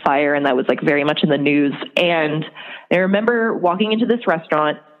 catching on fire, and that was like very much in the news. And I remember walking into this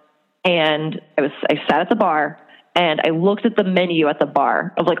restaurant, and I sat at the bar, and I looked at the menu at the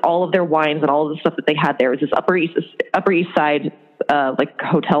bar of like all of their wines and all of the stuff that they had there. It was this Upper East Side like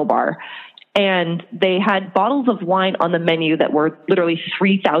hotel bar, and they had bottles of wine on the menu that were literally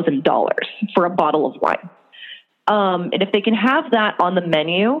 $3,000 for a bottle of wine. And if they can have that on the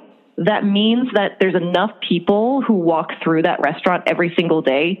menu, that means that there's enough people who walk through that restaurant every single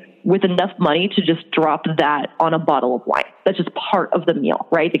day with enough money to just drop that on a bottle of wine. That's just part of the meal,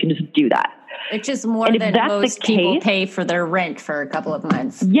 right? They can just do that. Which is more than most people pay for their rent for a couple of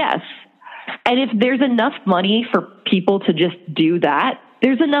months. Yes. And if there's enough money for people to just do that,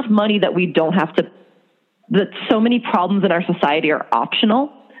 there's enough money that we don't have to, that so many problems in our society are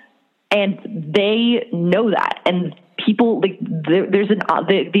optional. And they know that. And people, like,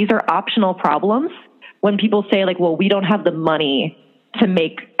 these are optional problems. When people say, like, well, we don't have the money to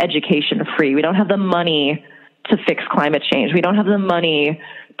make education free. We don't have the money to fix climate change. We don't have the money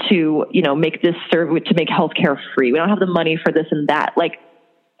to, you know, make this to make healthcare free. We don't have the money for this and that. Like,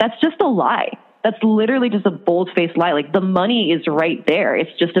 that's just a lie. That's literally just a bold-faced lie. Like, the money is right there.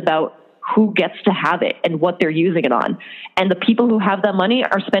 It's just about who gets to have it and what they're using it on. And the people who have that money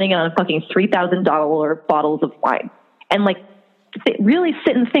are spending it on fucking $3,000 bottles of wine. And like, really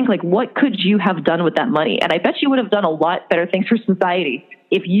sit and think, like, what could you have done with that money? And I bet you would have done a lot better things for society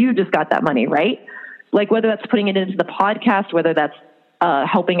if you just got that money, right? Like, whether that's putting it into the podcast, whether that's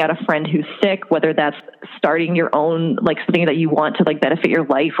helping out a friend who's sick, whether that's starting your own, like, something that you want to like benefit your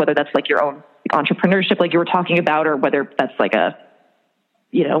life, whether that's like your own entrepreneurship, like you were talking about, or whether that's like a,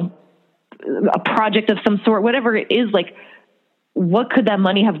 you know, a project of some sort, whatever it is, like, what could that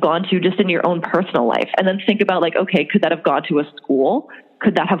money have gone to just in your own personal life? And then think about, like, okay, could that have gone to a school?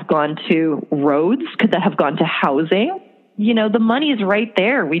 Could that have gone to roads? Could that have gone to housing? You know, the money is right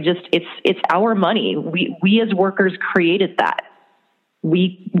there. It's our money. We as workers created that.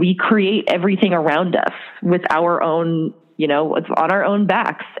 We create everything around us with our own, you know, it's on our own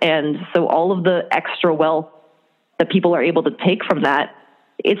backs. And so all of the extra wealth that people are able to take from that,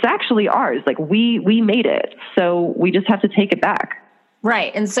 it's actually ours. Like, we made it. So we just have to take it back.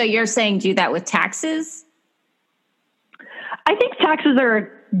 Right. And so you're saying do that with taxes? I think taxes are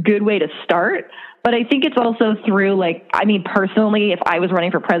a good way to start, but I think it's also through, like, I mean, personally, if I was running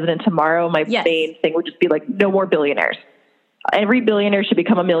for president tomorrow, my main thing would just be like, no more billionaires. Every billionaire should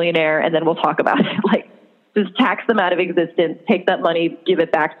become a millionaire, and then we'll talk about it. Like, just tax them out of existence, take that money, give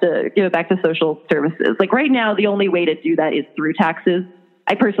it back to social services. Like, right now, the only way to do that is through taxes.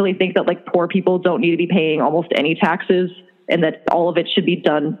 I personally think that, like, poor people don't need to be paying almost any taxes, and that all of it should be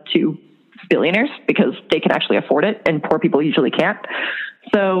done to billionaires because they can actually afford it, and poor people usually can't.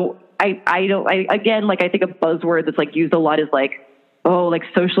 So I think a buzzword that's like used a lot is like, oh, like,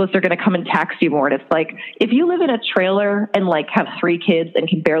 socialists are going to come and tax you more. And it's like, if you live in a trailer and like have 3 kids and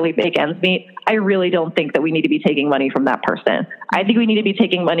can barely make ends meet, I really don't think that we need to be taking money from that person. I think we need to be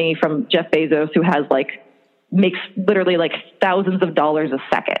taking money from Jeff Bezos, who has makes literally like thousands of dollars a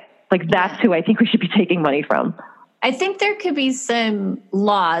second. Like, that's who I think we should be taking money from. I think there could be some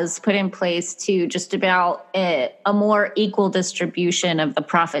laws put in place to just about a more equal distribution of the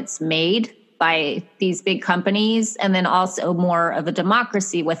profits made by these big companies, and then also more of a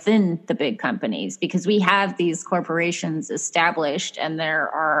democracy within the big companies, because we have these corporations established and there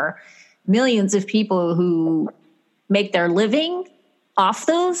are millions of people who make their living off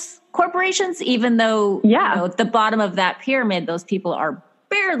those corporations, even though you know, at the bottom of that pyramid, those people are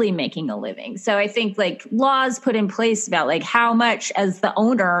barely making a living. So I think, like, laws put in place about, like, how much, as the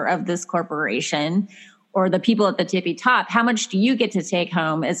owner of this corporation or the people at the tippy top, how much do you get to take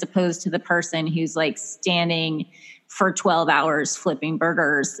home as opposed to the person who's like standing for 12 hours flipping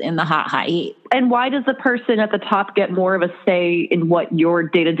burgers in the hot heat? And why does the person at the top get more of a say in what your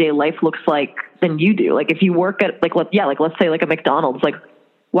day-to-day life looks like than you do? Like, if you work at let's say like a McDonald's, like,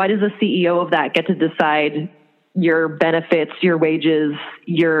 why does the CEO of that get to decide your benefits, your wages,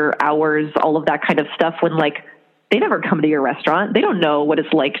 your hours, all of that kind of stuff, when, like, they never come to your restaurant. They don't know what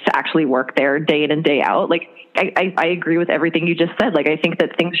it's like to actually work there day in and day out. Like, I agree with everything you just said. Like, I think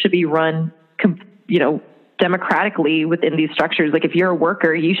that things should be run, democratically within these structures. Like, if you're a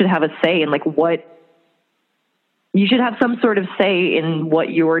worker, you should have a say in you should have some sort of say in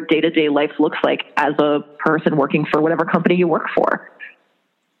what your day-to-day life looks like as a person working for whatever company you work for.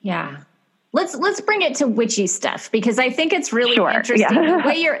 Yeah. Let's bring it to witchy stuff, because I think it's really interesting.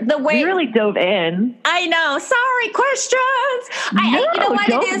 Yeah. The way we really dove in. I know. Sorry, questions. You know what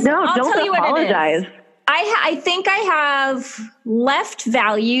it is? I'll tell you what it is. I think I have left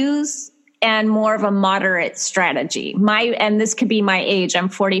values and more of a moderate strategy. And this could be my age. I'm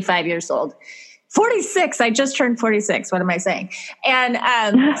 45 years old. 46. I just turned 46. What am I saying? And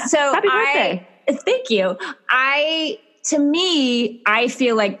so Happy birthday. Thank you. To me, I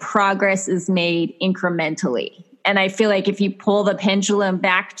feel like progress is made incrementally. And I feel like if you pull the pendulum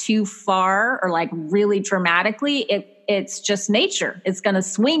back too far or like really dramatically, it's just nature. It's going to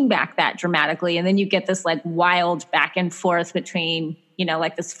swing back that dramatically. And then you get this like wild back and forth between,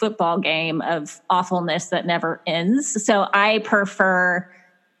 like this football game of awfulness that never ends. So I prefer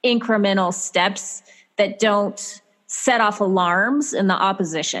incremental steps that don't set off alarms in the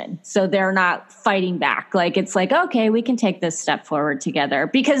opposition. So they're not fighting back. Like, it's like, okay, we can take this step forward together.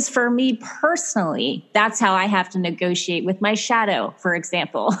 Because for me personally, that's how I have to negotiate with my shadow, for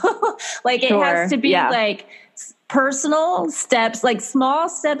example. Like, it has to be like personal steps, like small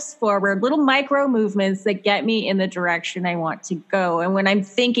steps forward, little micro movements that get me in the direction I want to go. And when I'm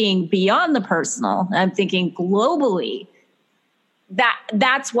thinking beyond the personal, I'm thinking globally.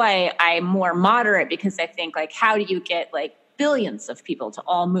 That's why I'm more moderate, because I think, like, how do you get like billions of people to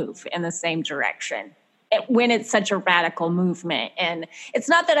all move in the same direction when it's such a radical movement? And it's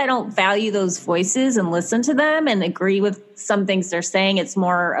not that I don't value those voices and listen to them and agree with some things they're saying. It's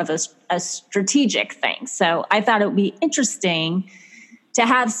more of a strategic thing. So I thought it would be interesting to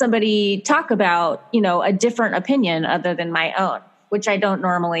have somebody talk about, a different opinion other than my own, which I don't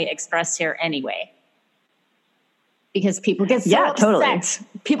normally express here anyway. Because people get so upset. Totally.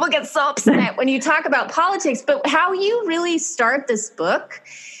 People get so upset when you talk about politics. But how you really start this book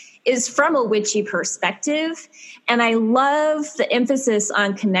is from a witchy perspective. And I love the emphasis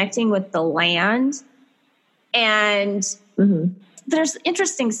on connecting with the land. And there's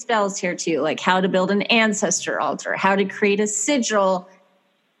interesting spells here too, like how to build an ancestor altar, how to create a sigil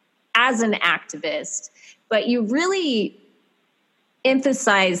as an activist. But you really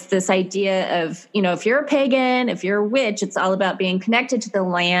emphasize this idea of, if you're a pagan, if you're a witch, it's all about being connected to the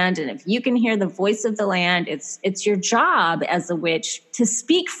land. And if you can hear the voice of the land, it's your job as a witch to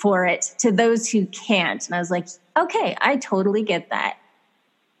speak for it to those who can't. And I was like, okay, I totally get that.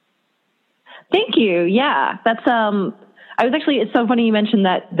 Thank you. Yeah, that's, it's so funny you mentioned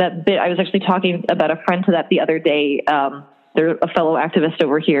that bit. I was actually talking about a friend to that the other day. They're a fellow activist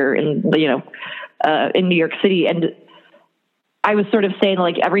over here in New York City. And I was sort of saying,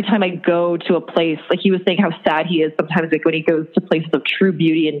 like, every time I go to a place, like he was saying how sad he is sometimes, like when he goes to places of true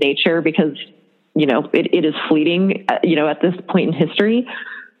beauty in nature, because, it is fleeting, at this point in history,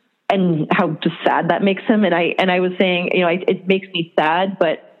 and how just sad that makes him. And I was saying, it makes me sad,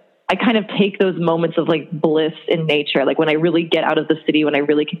 but I kind of take those moments of like bliss in nature. Like when I really get out of the city, when I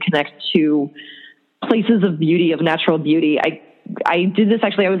really can connect to places of beauty, of natural beauty. I did this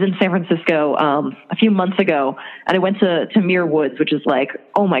actually. I was in San Francisco a few months ago, and I went to Muir Woods, which is like,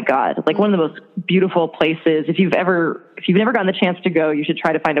 oh my God, like one of the most beautiful places. If you've never gotten the chance to go, you should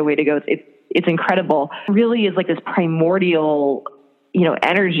try to find a way to go. It's incredible. It really is like this primordial,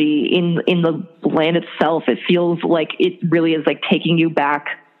 energy in the land itself. It feels like it really is like taking you back,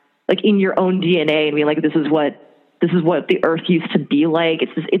 like in your own DNA, and being like, this is what the earth used to be like.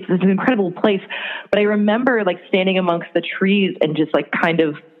 It's an incredible place. But I remember like standing amongst the trees and just like kind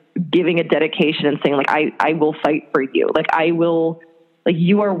of giving a dedication and saying like, I will fight for you. Like I will, like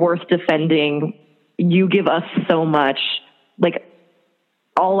you are worth defending. You give us so much. Like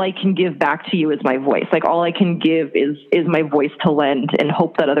all I can give back to you is my voice. Like all I can give is my voice to lend and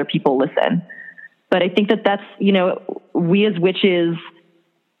hope that other people listen. But I think that's, we as witches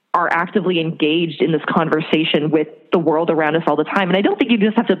are actively engaged in this conversation with the world around us all the time. And I don't think you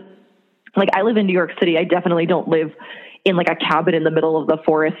just have to, like, I live in New York City. I definitely don't live in like a cabin in the middle of the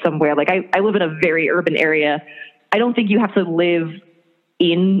forest somewhere. Like I live in a very urban area. I don't think you have to live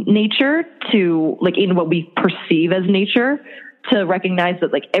in nature to, like, in what we perceive as nature, to recognize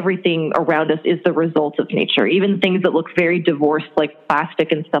that like everything around us is the result of nature. Even things that look very divorced, like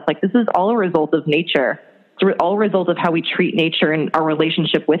plastic and stuff, like this is all a result of nature. It's all a result of how we treat nature and our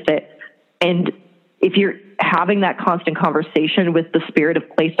relationship with it. And if you're having that constant conversation with the spirit of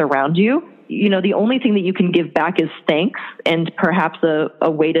place around you, the only thing that you can give back is thanks and perhaps a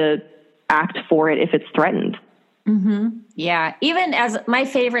way to act for it if it's threatened. Mm-hmm. Yeah. Even as my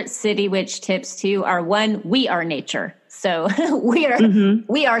favorite city witch tips too are one, we are nature. So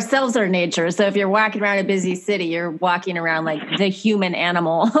we ourselves are nature. So if you're walking around a busy city, you're walking around like the human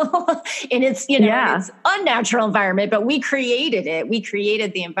animal in its, in its unnatural environment, but we created it. We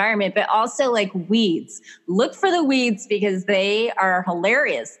created the environment, but also like weeds. Look for the weeds because they are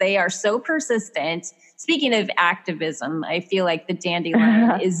hilarious. They are so persistent. Speaking of activism, I feel like the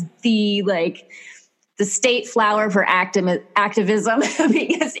dandelion is the state flower for activism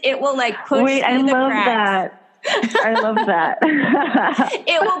because it will like push through the cracks. I love that.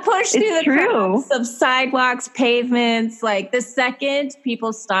 It will push through the cracks of sidewalks, pavements. Like the second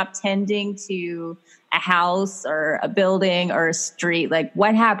people stop tending to a house or a building or a street, like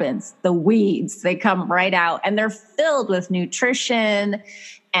what happens? The weeds, they come right out and they're filled with nutrition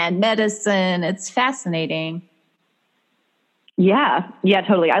and medicine. It's fascinating. Yeah,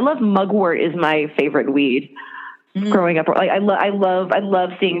 totally. I love mugwort is my favorite weed. Growing up, like I love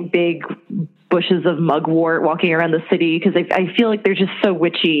seeing big bushes of mugwort walking around the city because I feel like they're just so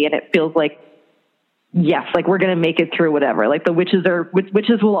witchy, and it feels like yes, like we're gonna make it through whatever. Like the witches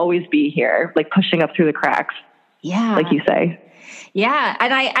will always be here, like pushing up through the cracks. Yeah, like you say. Yeah,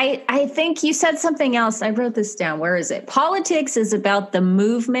 and I think you said something else. I wrote this down. Where is it? Politics is about the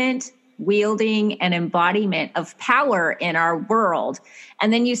movement, wielding, and embodiment of power in our world.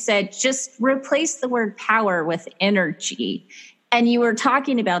 And then you said, just replace the word power with energy. And you were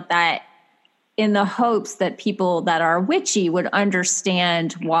talking about that in the hopes that people that are witchy would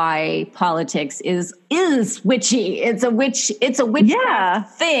understand why politics is witchy. It's a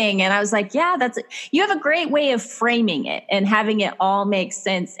witchcraft thing. And I was like, yeah, you have a great way of framing it and having it all make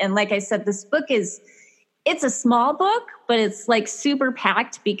sense. And like I said, this book it's a small book, but it's like super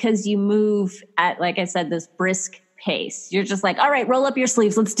packed because you move at, like I said, this brisk pace. You're just like, all right, roll up your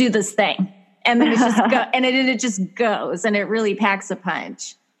sleeves. Let's do this thing. And then it just goes and it really packs a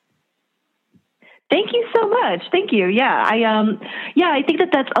punch. Thank you so much. Thank you. Yeah. I think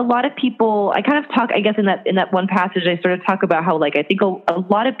that's a lot of people. I kind of talk, I guess in that one passage, I sort of talk about how like, I think a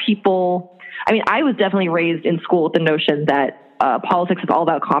lot of people, I mean, I was definitely raised in school with the notion that politics is all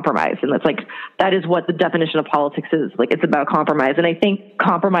about compromise. And that is what the definition of politics is. Like, it's about compromise. And I think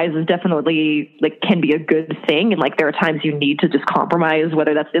compromise is definitely can be a good thing. And like, there are times you need to just compromise,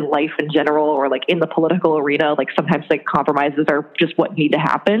 whether that's in life in general or like in the political arena. Like sometimes like compromises are just what need to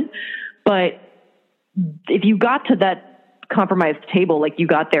happen. But if you got to that compromised table, like you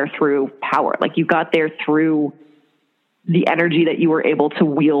got there through power, like you got there through the energy that you were able to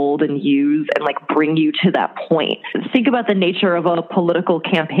wield and use and like bring you to that point. Think about the nature of a political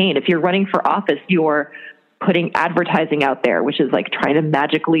campaign. If you're running for office, you're putting advertising out there, which is like trying to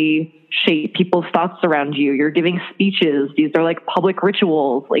magically shape people's thoughts around you. You're giving speeches. These are like public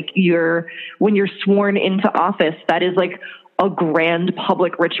rituals. Like when you're sworn into office, that is like a grand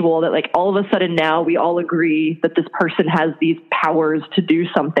public ritual that like all of a sudden now we all agree that this person has these powers to do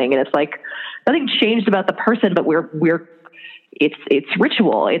something. And it's like nothing changed about the person, but it's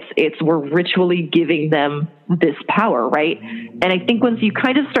ritual. We're ritually giving them this power. Right. And I think once you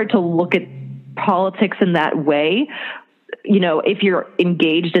kind of start to look at politics in that way, if you're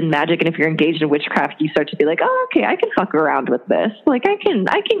engaged in magic and if you're engaged in witchcraft, you start to be like, oh, okay, I can fuck around with this. Like I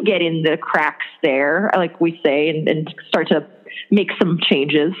can get in the cracks there, like we say, and start to make some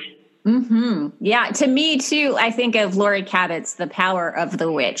changes. Mm-hmm. Yeah. To me too, I think of Laurie Cabot's The Power of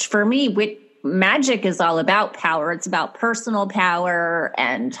the Witch. For me, magic is all about power. It's about personal power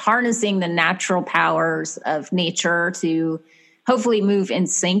and harnessing the natural powers of nature to hopefully move in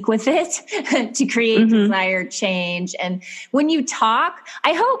sync with it to create desired change. And when you talk,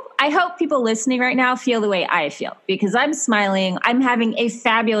 I hope people listening right now feel the way I feel, because I'm smiling, I'm having a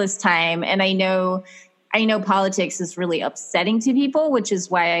fabulous time. And I know politics is really upsetting to people, which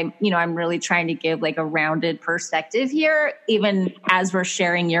is why I'm really trying to give like a rounded perspective here, even as we're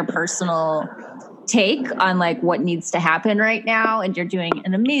sharing your personal take on like what needs to happen right now. And you're doing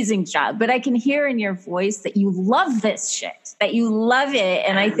an amazing job, but I can hear in your voice that you love this shit, that you love it.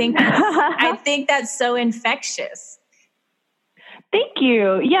 And I think that's so infectious. Thank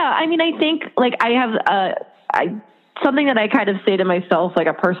you. Yeah. I mean, I think like I something that I kind of say to myself, like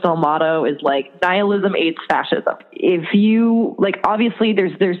a personal motto is like nihilism aids fascism. If you like, obviously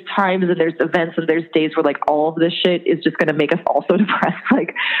there's times and there's events and there's days where like all of this shit is just going to make us all so depressed.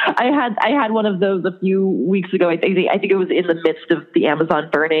 Like I had one of those a few weeks ago. I think it was in the midst of the Amazon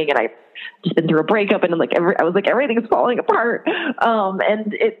burning, and I just been through a breakup, and like I was like, everything is falling apart.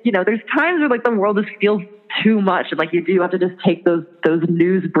 And it, you know, there's times where like the world just feels too much, and like you do have to just take those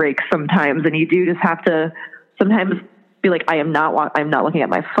news breaks sometimes, and you do just have to sometimes be like, I'm not looking at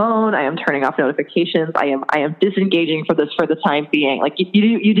my phone. I am turning off notifications. I am disengaging for the time being. Like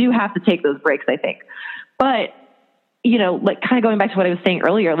you do have to take those breaks, I think. But, you know, like kind of going back to what I was saying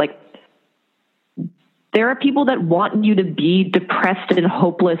earlier, like there are people that want you to be depressed and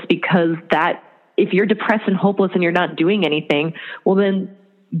hopeless, because that if you're depressed and hopeless and you're not doing anything, well then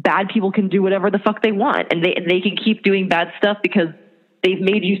bad people can do whatever the fuck they want, and they can keep doing bad stuff because they've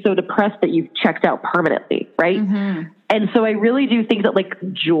made you so depressed that you've checked out permanently. Right. Mm-hmm. And so I really do think that like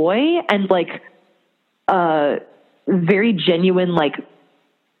joy and like, very genuine, like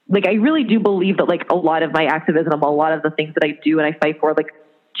I really do believe that like a lot of my activism, a lot of the things that I do and I fight for, like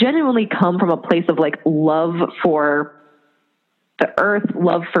genuinely come from a place of like love for the earth,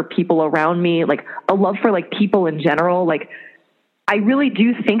 love for people around me, like a love for like people in general. Like I really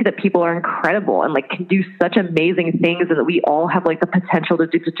do think that people are incredible and like can do such amazing things, and that we all have like the potential to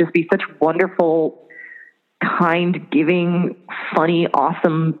just be such wonderful, kind, giving, funny,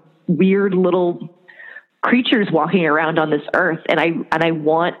 awesome, weird little creatures walking around on this earth. And I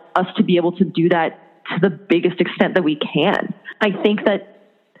want us to be able to do that to the biggest extent that we can. I think that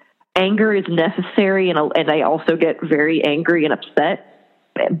anger is necessary, and I also get very angry and upset,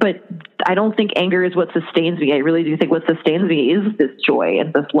 but I don't think anger is what sustains me. I really do think what sustains me is this joy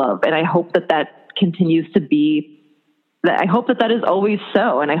and this love. And I hope that continues to be, I hope that is always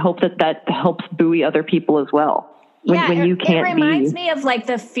so. And I hope that helps buoy other people as well. When you can't it reminds me of like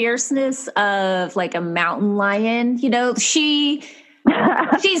the fierceness of like a mountain lion. You know, she's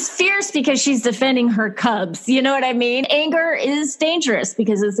fierce because she's defending her cubs. You know what I mean? Anger is dangerous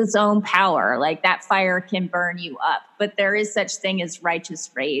because it's its own power. Like that fire can burn you up, but there is such thing as righteous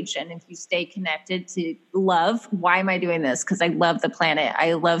rage. And if you stay connected to love, why am I doing this? Because I love the planet.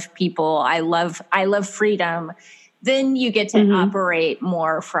 I love people. I love freedom. Then you get to operate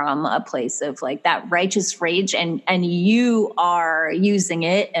more from a place of like that righteous rage, and you are using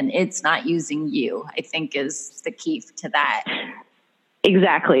it and it's not using you, I think is the key to that.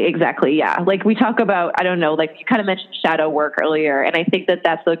 Exactly. Yeah. Like we talk about, I don't know, like you kind of mentioned shadow work earlier. And I think that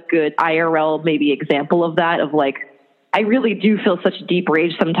that's a good IRL maybe example of that, of like, I really do feel such deep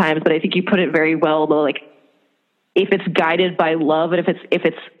rage sometimes, but I think you put it very well, though, like if it's guided by love, and if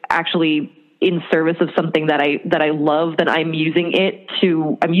it's actually in service of something that I love, then I'm using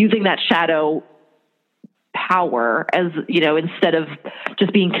that shadow power as, you know, instead of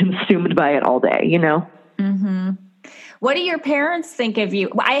just being consumed by it all day, you know? Mm-hmm. What do your parents think of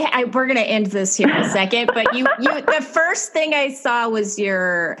you? We're going to end this here in a second, but you, the first thing I saw was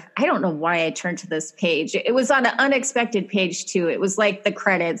I don't know why I turned to this page. It was on an unexpected page too. It was like the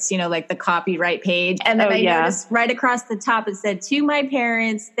credits, you know, like the copyright page. And then I noticed right across the top, it said, "To my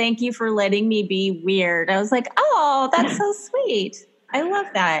parents, thank you for letting me be weird." I was like, oh, that's so sweet. I love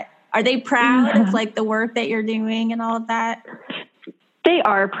that. Are they proud of like the work that you're doing and all of that? They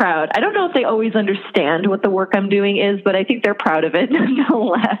are proud. I don't know if they always understand what the work I'm doing is, but I think they're proud of it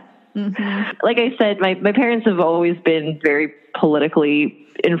nonetheless. Mm-hmm. Like I said, my parents have always been very politically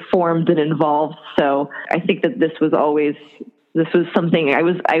informed and involved. So I think that this was something I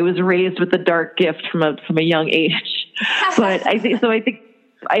was raised with a dark gift from a young age. But I don't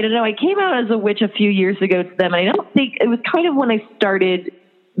know. I came out as a witch a few years ago to them. And I don't think it was kind of when I started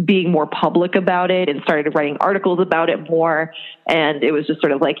being more public about it and started writing articles about it more. And it was just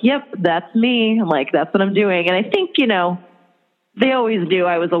sort of like, yep, that's me. I'm like, that's what I'm doing. And I think, you know, they always knew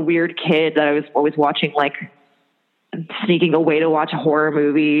I was a weird kid, that I was always watching, like sneaking away to watch horror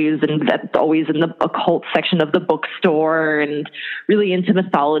movies, and that's always in the occult section of the bookstore, and really into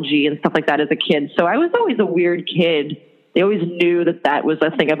mythology and stuff like that as a kid. So I was always a weird kid. They always knew that was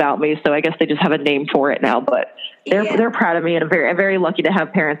a thing about me. So I guess they just have a name for it now, but they're proud of me. And I'm very lucky to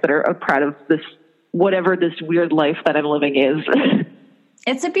have parents that are proud of this, whatever this weird life that I'm living is.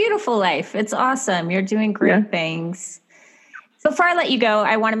 It's a beautiful life. It's awesome. You're doing great things. Before I let you go,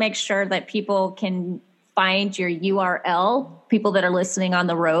 I want to make sure that people can find your URL, people that are listening on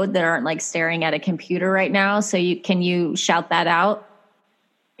the road that aren't like staring at a computer right now. So can you shout that out?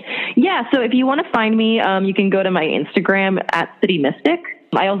 Yeah, so if you want to find me, you can go to my Instagram at City Mystic.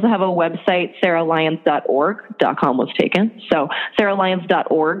 I also have a website, sarahlyons.org.com was taken. So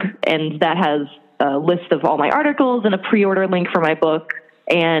sarahlyons.org, and that has a list of all my articles and a pre-order link for my book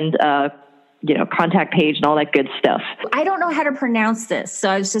and, contact page and all that good stuff. I don't know how to pronounce this, so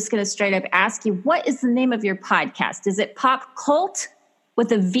I was just going to straight up ask you, what is the name of your podcast? Is it Pop Cult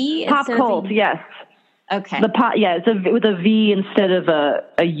with a V? Pop Cult, yes. Okay. It's with a V instead of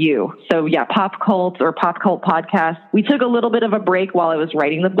a U. So yeah, Pop Cult or Pop Cult Podcast. We took a little bit of a break while I was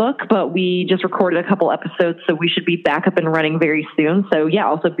writing the book, but we just recorded a couple episodes, so we should be back up and running very soon. So yeah,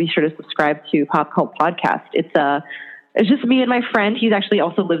 also be sure to subscribe to Pop Cult Podcast. It's just me and my friend. He actually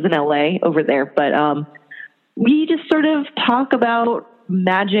also lives in LA over there, but we just sort of talk about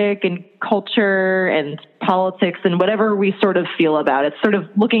magic and culture and politics and whatever we sort of feel about. It's sort of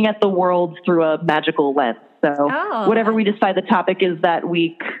looking at the world through a magical lens. So whatever we decide the topic is that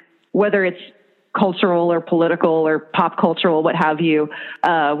week, whether it's cultural or political or pop cultural, what have you,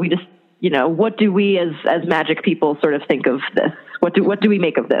 we just, what do we as magic people sort of think of this? What do we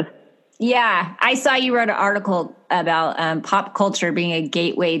make of this? Yeah, I saw you wrote an article about pop culture being a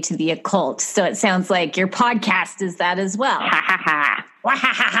gateway to the occult. So it sounds like your podcast is that as well. Ha ha ha.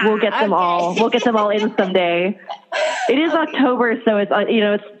 We'll get them all. We'll get them all in someday. It is October, so it's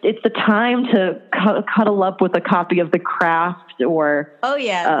it's the time to cuddle up with a copy of The Craft or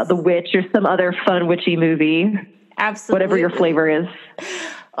The Witch or some other fun witchy movie. Absolutely, whatever your flavor is.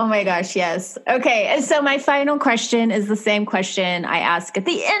 Oh my gosh, yes. Okay, and so my final question is the same question I ask at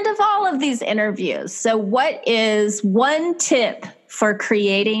the end of all of these interviews. So what is one tip for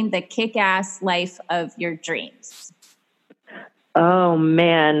creating the kick-ass life of your dreams? Oh,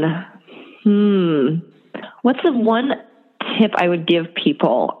 man. What's the one tip I would give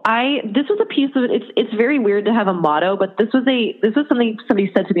people? This was a piece of it. It's very weird to have a motto, but this was something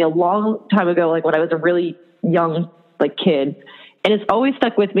somebody said to me a long time ago, like when I was a really young kid. And it's always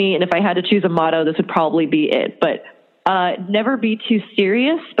stuck with me. And if I had to choose a motto, this would probably be it. But never be too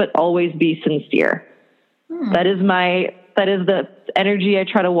serious, but always be sincere. That is the energy I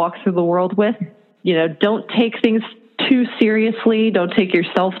try to walk through the world with. Don't take things too seriously. Don't take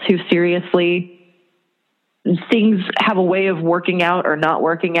yourself too seriously. Things have a way of working out or not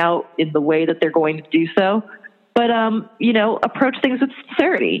working out in the way that they're going to do so. But, approach things with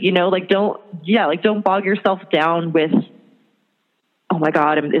sincerity, don't bog yourself down with, oh my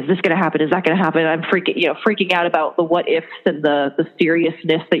God, is this going to happen? Is that going to happen? I'm freaking out about the what ifs and the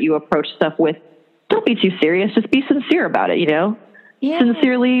seriousness that you approach stuff with. Don't be too serious. Just be sincere about it, Yeah.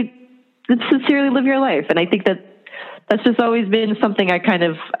 Sincerely live your life. And I think that's just always been something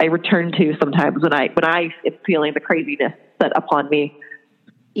I return to sometimes when I am feeling the craziness set upon me.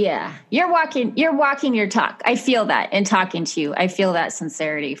 Yeah. You're walking your talk. I feel that in talking to you. I feel that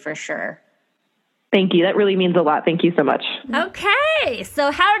sincerity for sure. Thank you. That really means a lot. Thank you so much. Okay.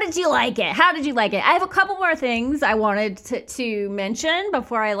 So how did you like it? I have a couple more things I wanted to mention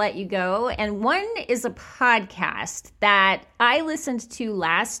before I let you go. And one is a podcast that I listened to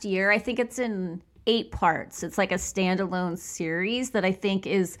last year. I think it's in 8 parts. It's like a standalone series that I think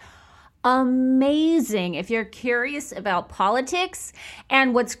is amazing if you're curious about politics.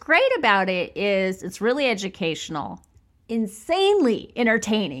 And what's great about it is it's really educational. Insanely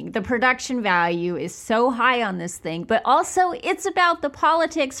entertaining. The production value is so high on this thing, but also it's about the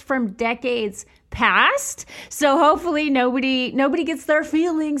politics from decades past. So hopefully nobody gets their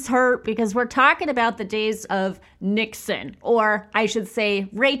feelings hurt because we're talking about the days of Nixon, or I should say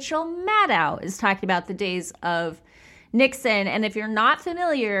Rachel Maddow is talking about the days of Nixon. And if you're not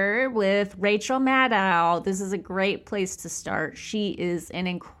familiar with Rachel Maddow, this is a great place to start. She is an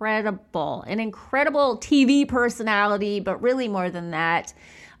incredible TV personality, but really more than that,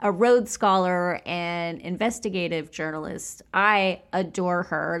 a Rhodes Scholar and investigative journalist. I adore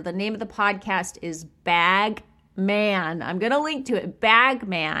her. The name of the podcast is Bag Man. I'm going to link to it. Bag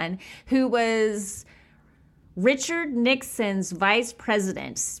Man, who was Richard Nixon's vice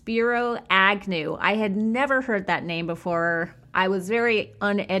president, Spiro Agnew. I had never heard that name before. I was very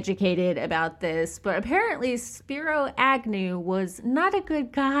uneducated about this, but apparently Spiro Agnew was not a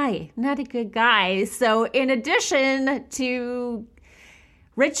good guy. So in addition to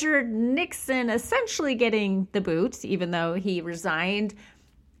Richard Nixon essentially getting the boot, even though he resigned,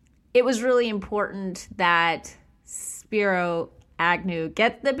 it was really important that Spiro Agnew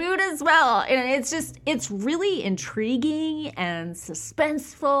get the boot as well. And it's really intriguing and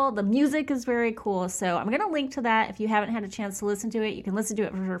suspenseful. The music is very cool. So I'm going to link to that. If you haven't had a chance to listen to it, you can listen to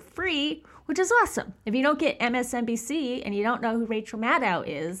it for free, which is awesome. If you don't get MSNBC and you don't know who Rachel Maddow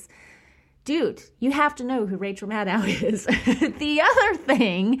is, dude, you have to know who Rachel Maddow is. The other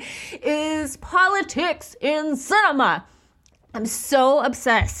thing is politics in cinema. I'm so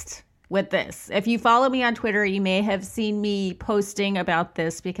obsessed with this. If you follow me on Twitter, you may have seen me posting about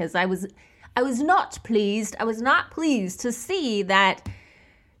this because I I was not pleased to see that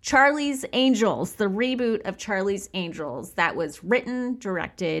Charlie's Angels, the reboot of Charlie's Angels, that was written,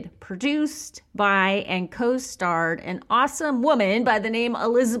 directed, produced by, and co-starred an awesome woman by the name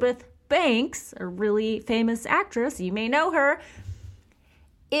Elizabeth Banks, a really famous actress. You may know her.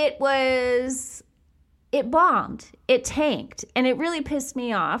 It bombed. It tanked. And it really pissed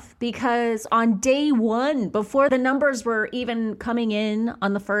me off because on day one, before the numbers were even coming in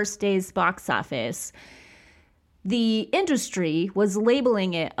on the first day's box office, the industry was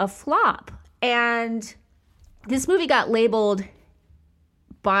labeling it a flop. And this movie got labeled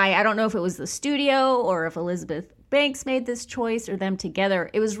by, I don't know if it was the studio or if Elizabeth Banks made this choice or them together.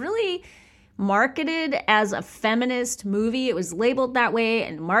 It was really marketed as a feminist movie. It was labeled that way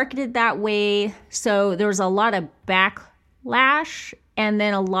and marketed that way. So there was a lot of backlash and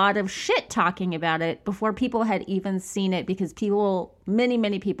then a lot of shit talking about it before people had even seen it, because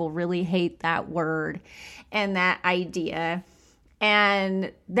many people really hate that word and that idea.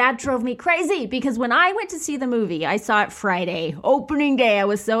 And that drove me crazy because when I went to see the movie, I saw it Friday, opening day. I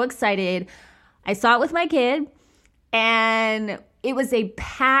was so excited. I saw it with my kid and it was a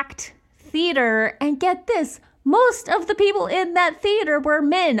packed theater. And get this, most of the people in that theater were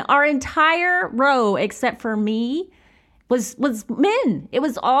men. Our entire row, except for me, was men. It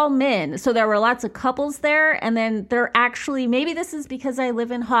was all men. So there were lots of couples there. And then there actually, maybe this is because I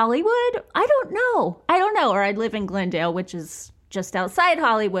live in Hollywood. I don't know. Or I live in Glendale, which is just outside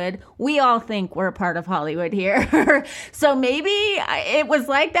Hollywood. We all think we're a part of Hollywood here. So maybe it was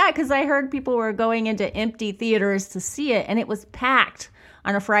like that because I heard people were going into empty theaters to see it. And it was packed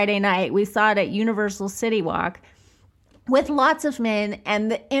on a Friday night. We saw it at Universal City Walk with lots of men,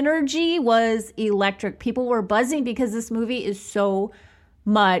 and the energy was electric. People were buzzing because this movie is so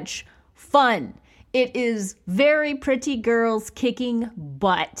much fun. It is very pretty girls kicking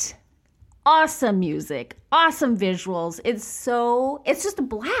butt. Awesome music, awesome visuals. It's just a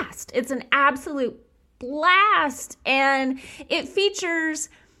blast. It's an absolute blast. And it features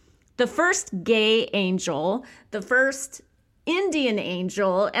the first gay angel, the first Indian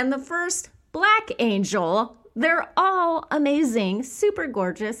angel, and the first black angel. They're all amazing, super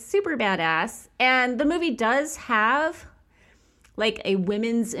gorgeous, super badass. And the movie does have like a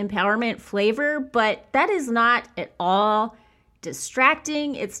women's empowerment flavor, but that is not at all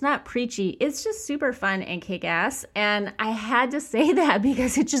distracting. It's not preachy. It's just super fun and kick-ass. And I had to say that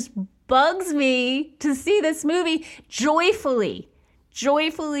because it just bugs me to see this movie joyfully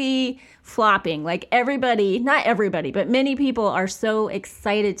flopping. Like everybody, not everybody, but many people are so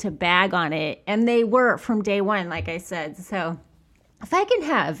excited to bag on it. And they were from day one, like I said. So if I can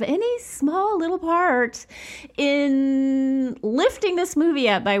have any small little part in lifting this movie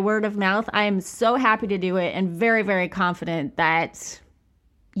up by word of mouth, I am so happy to do it and very, very confident that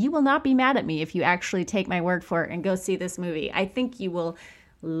you will not be mad at me if you actually take my word for it and go see this movie. I think you will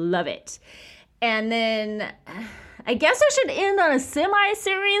love it. And then I guess I should end on a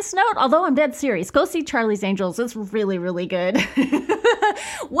semi-serious note, although I'm dead serious. Go see Charlie's Angels. It's really, really good.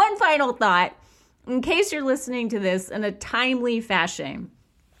 One final thought. In case you're listening to this in a timely fashion,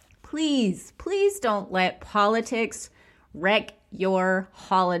 please don't let politics wreck your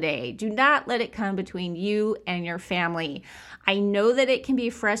holiday. Do not let it come between you and your family. I know that it can be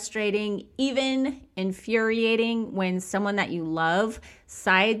frustrating, even infuriating, when someone that you love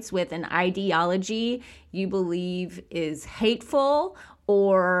sides with an ideology you believe is hateful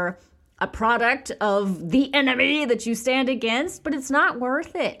or a product of the enemy that you stand against, but it's not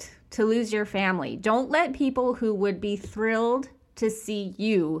worth it to lose your family. Don't let people who would be thrilled to see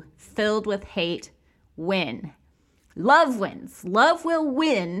you filled with hate win. Love wins. Love will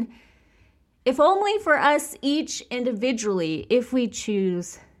win, if only for us each individually, if we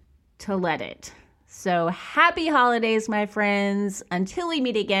choose to let it. So happy holidays, my friends. Until we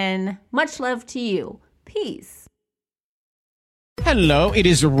meet again, much love to you. Peace. Hello, it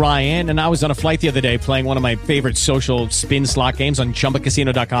is Ryan, and I was on a flight the other day playing one of my favorite social spin slot games on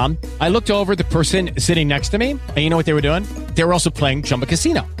ChumbaCasino.com. I looked over at the person sitting next to me, and you know what they were doing? They were also playing Chumba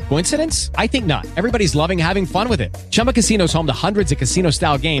Casino. Coincidence? I think not. Everybody's loving having fun with it. Chumba Casino is home to hundreds of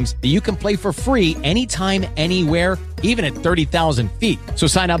casino-style games that you can play for free anytime, anywhere, even at 30,000 feet. So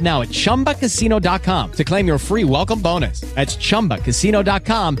sign up now at ChumbaCasino.com to claim your free welcome bonus. That's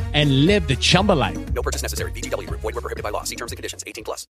ChumbaCasino.com and live the Chumba life. No purchase necessary. VGW. Void where prohibited by law. See terms and conditions. 18+.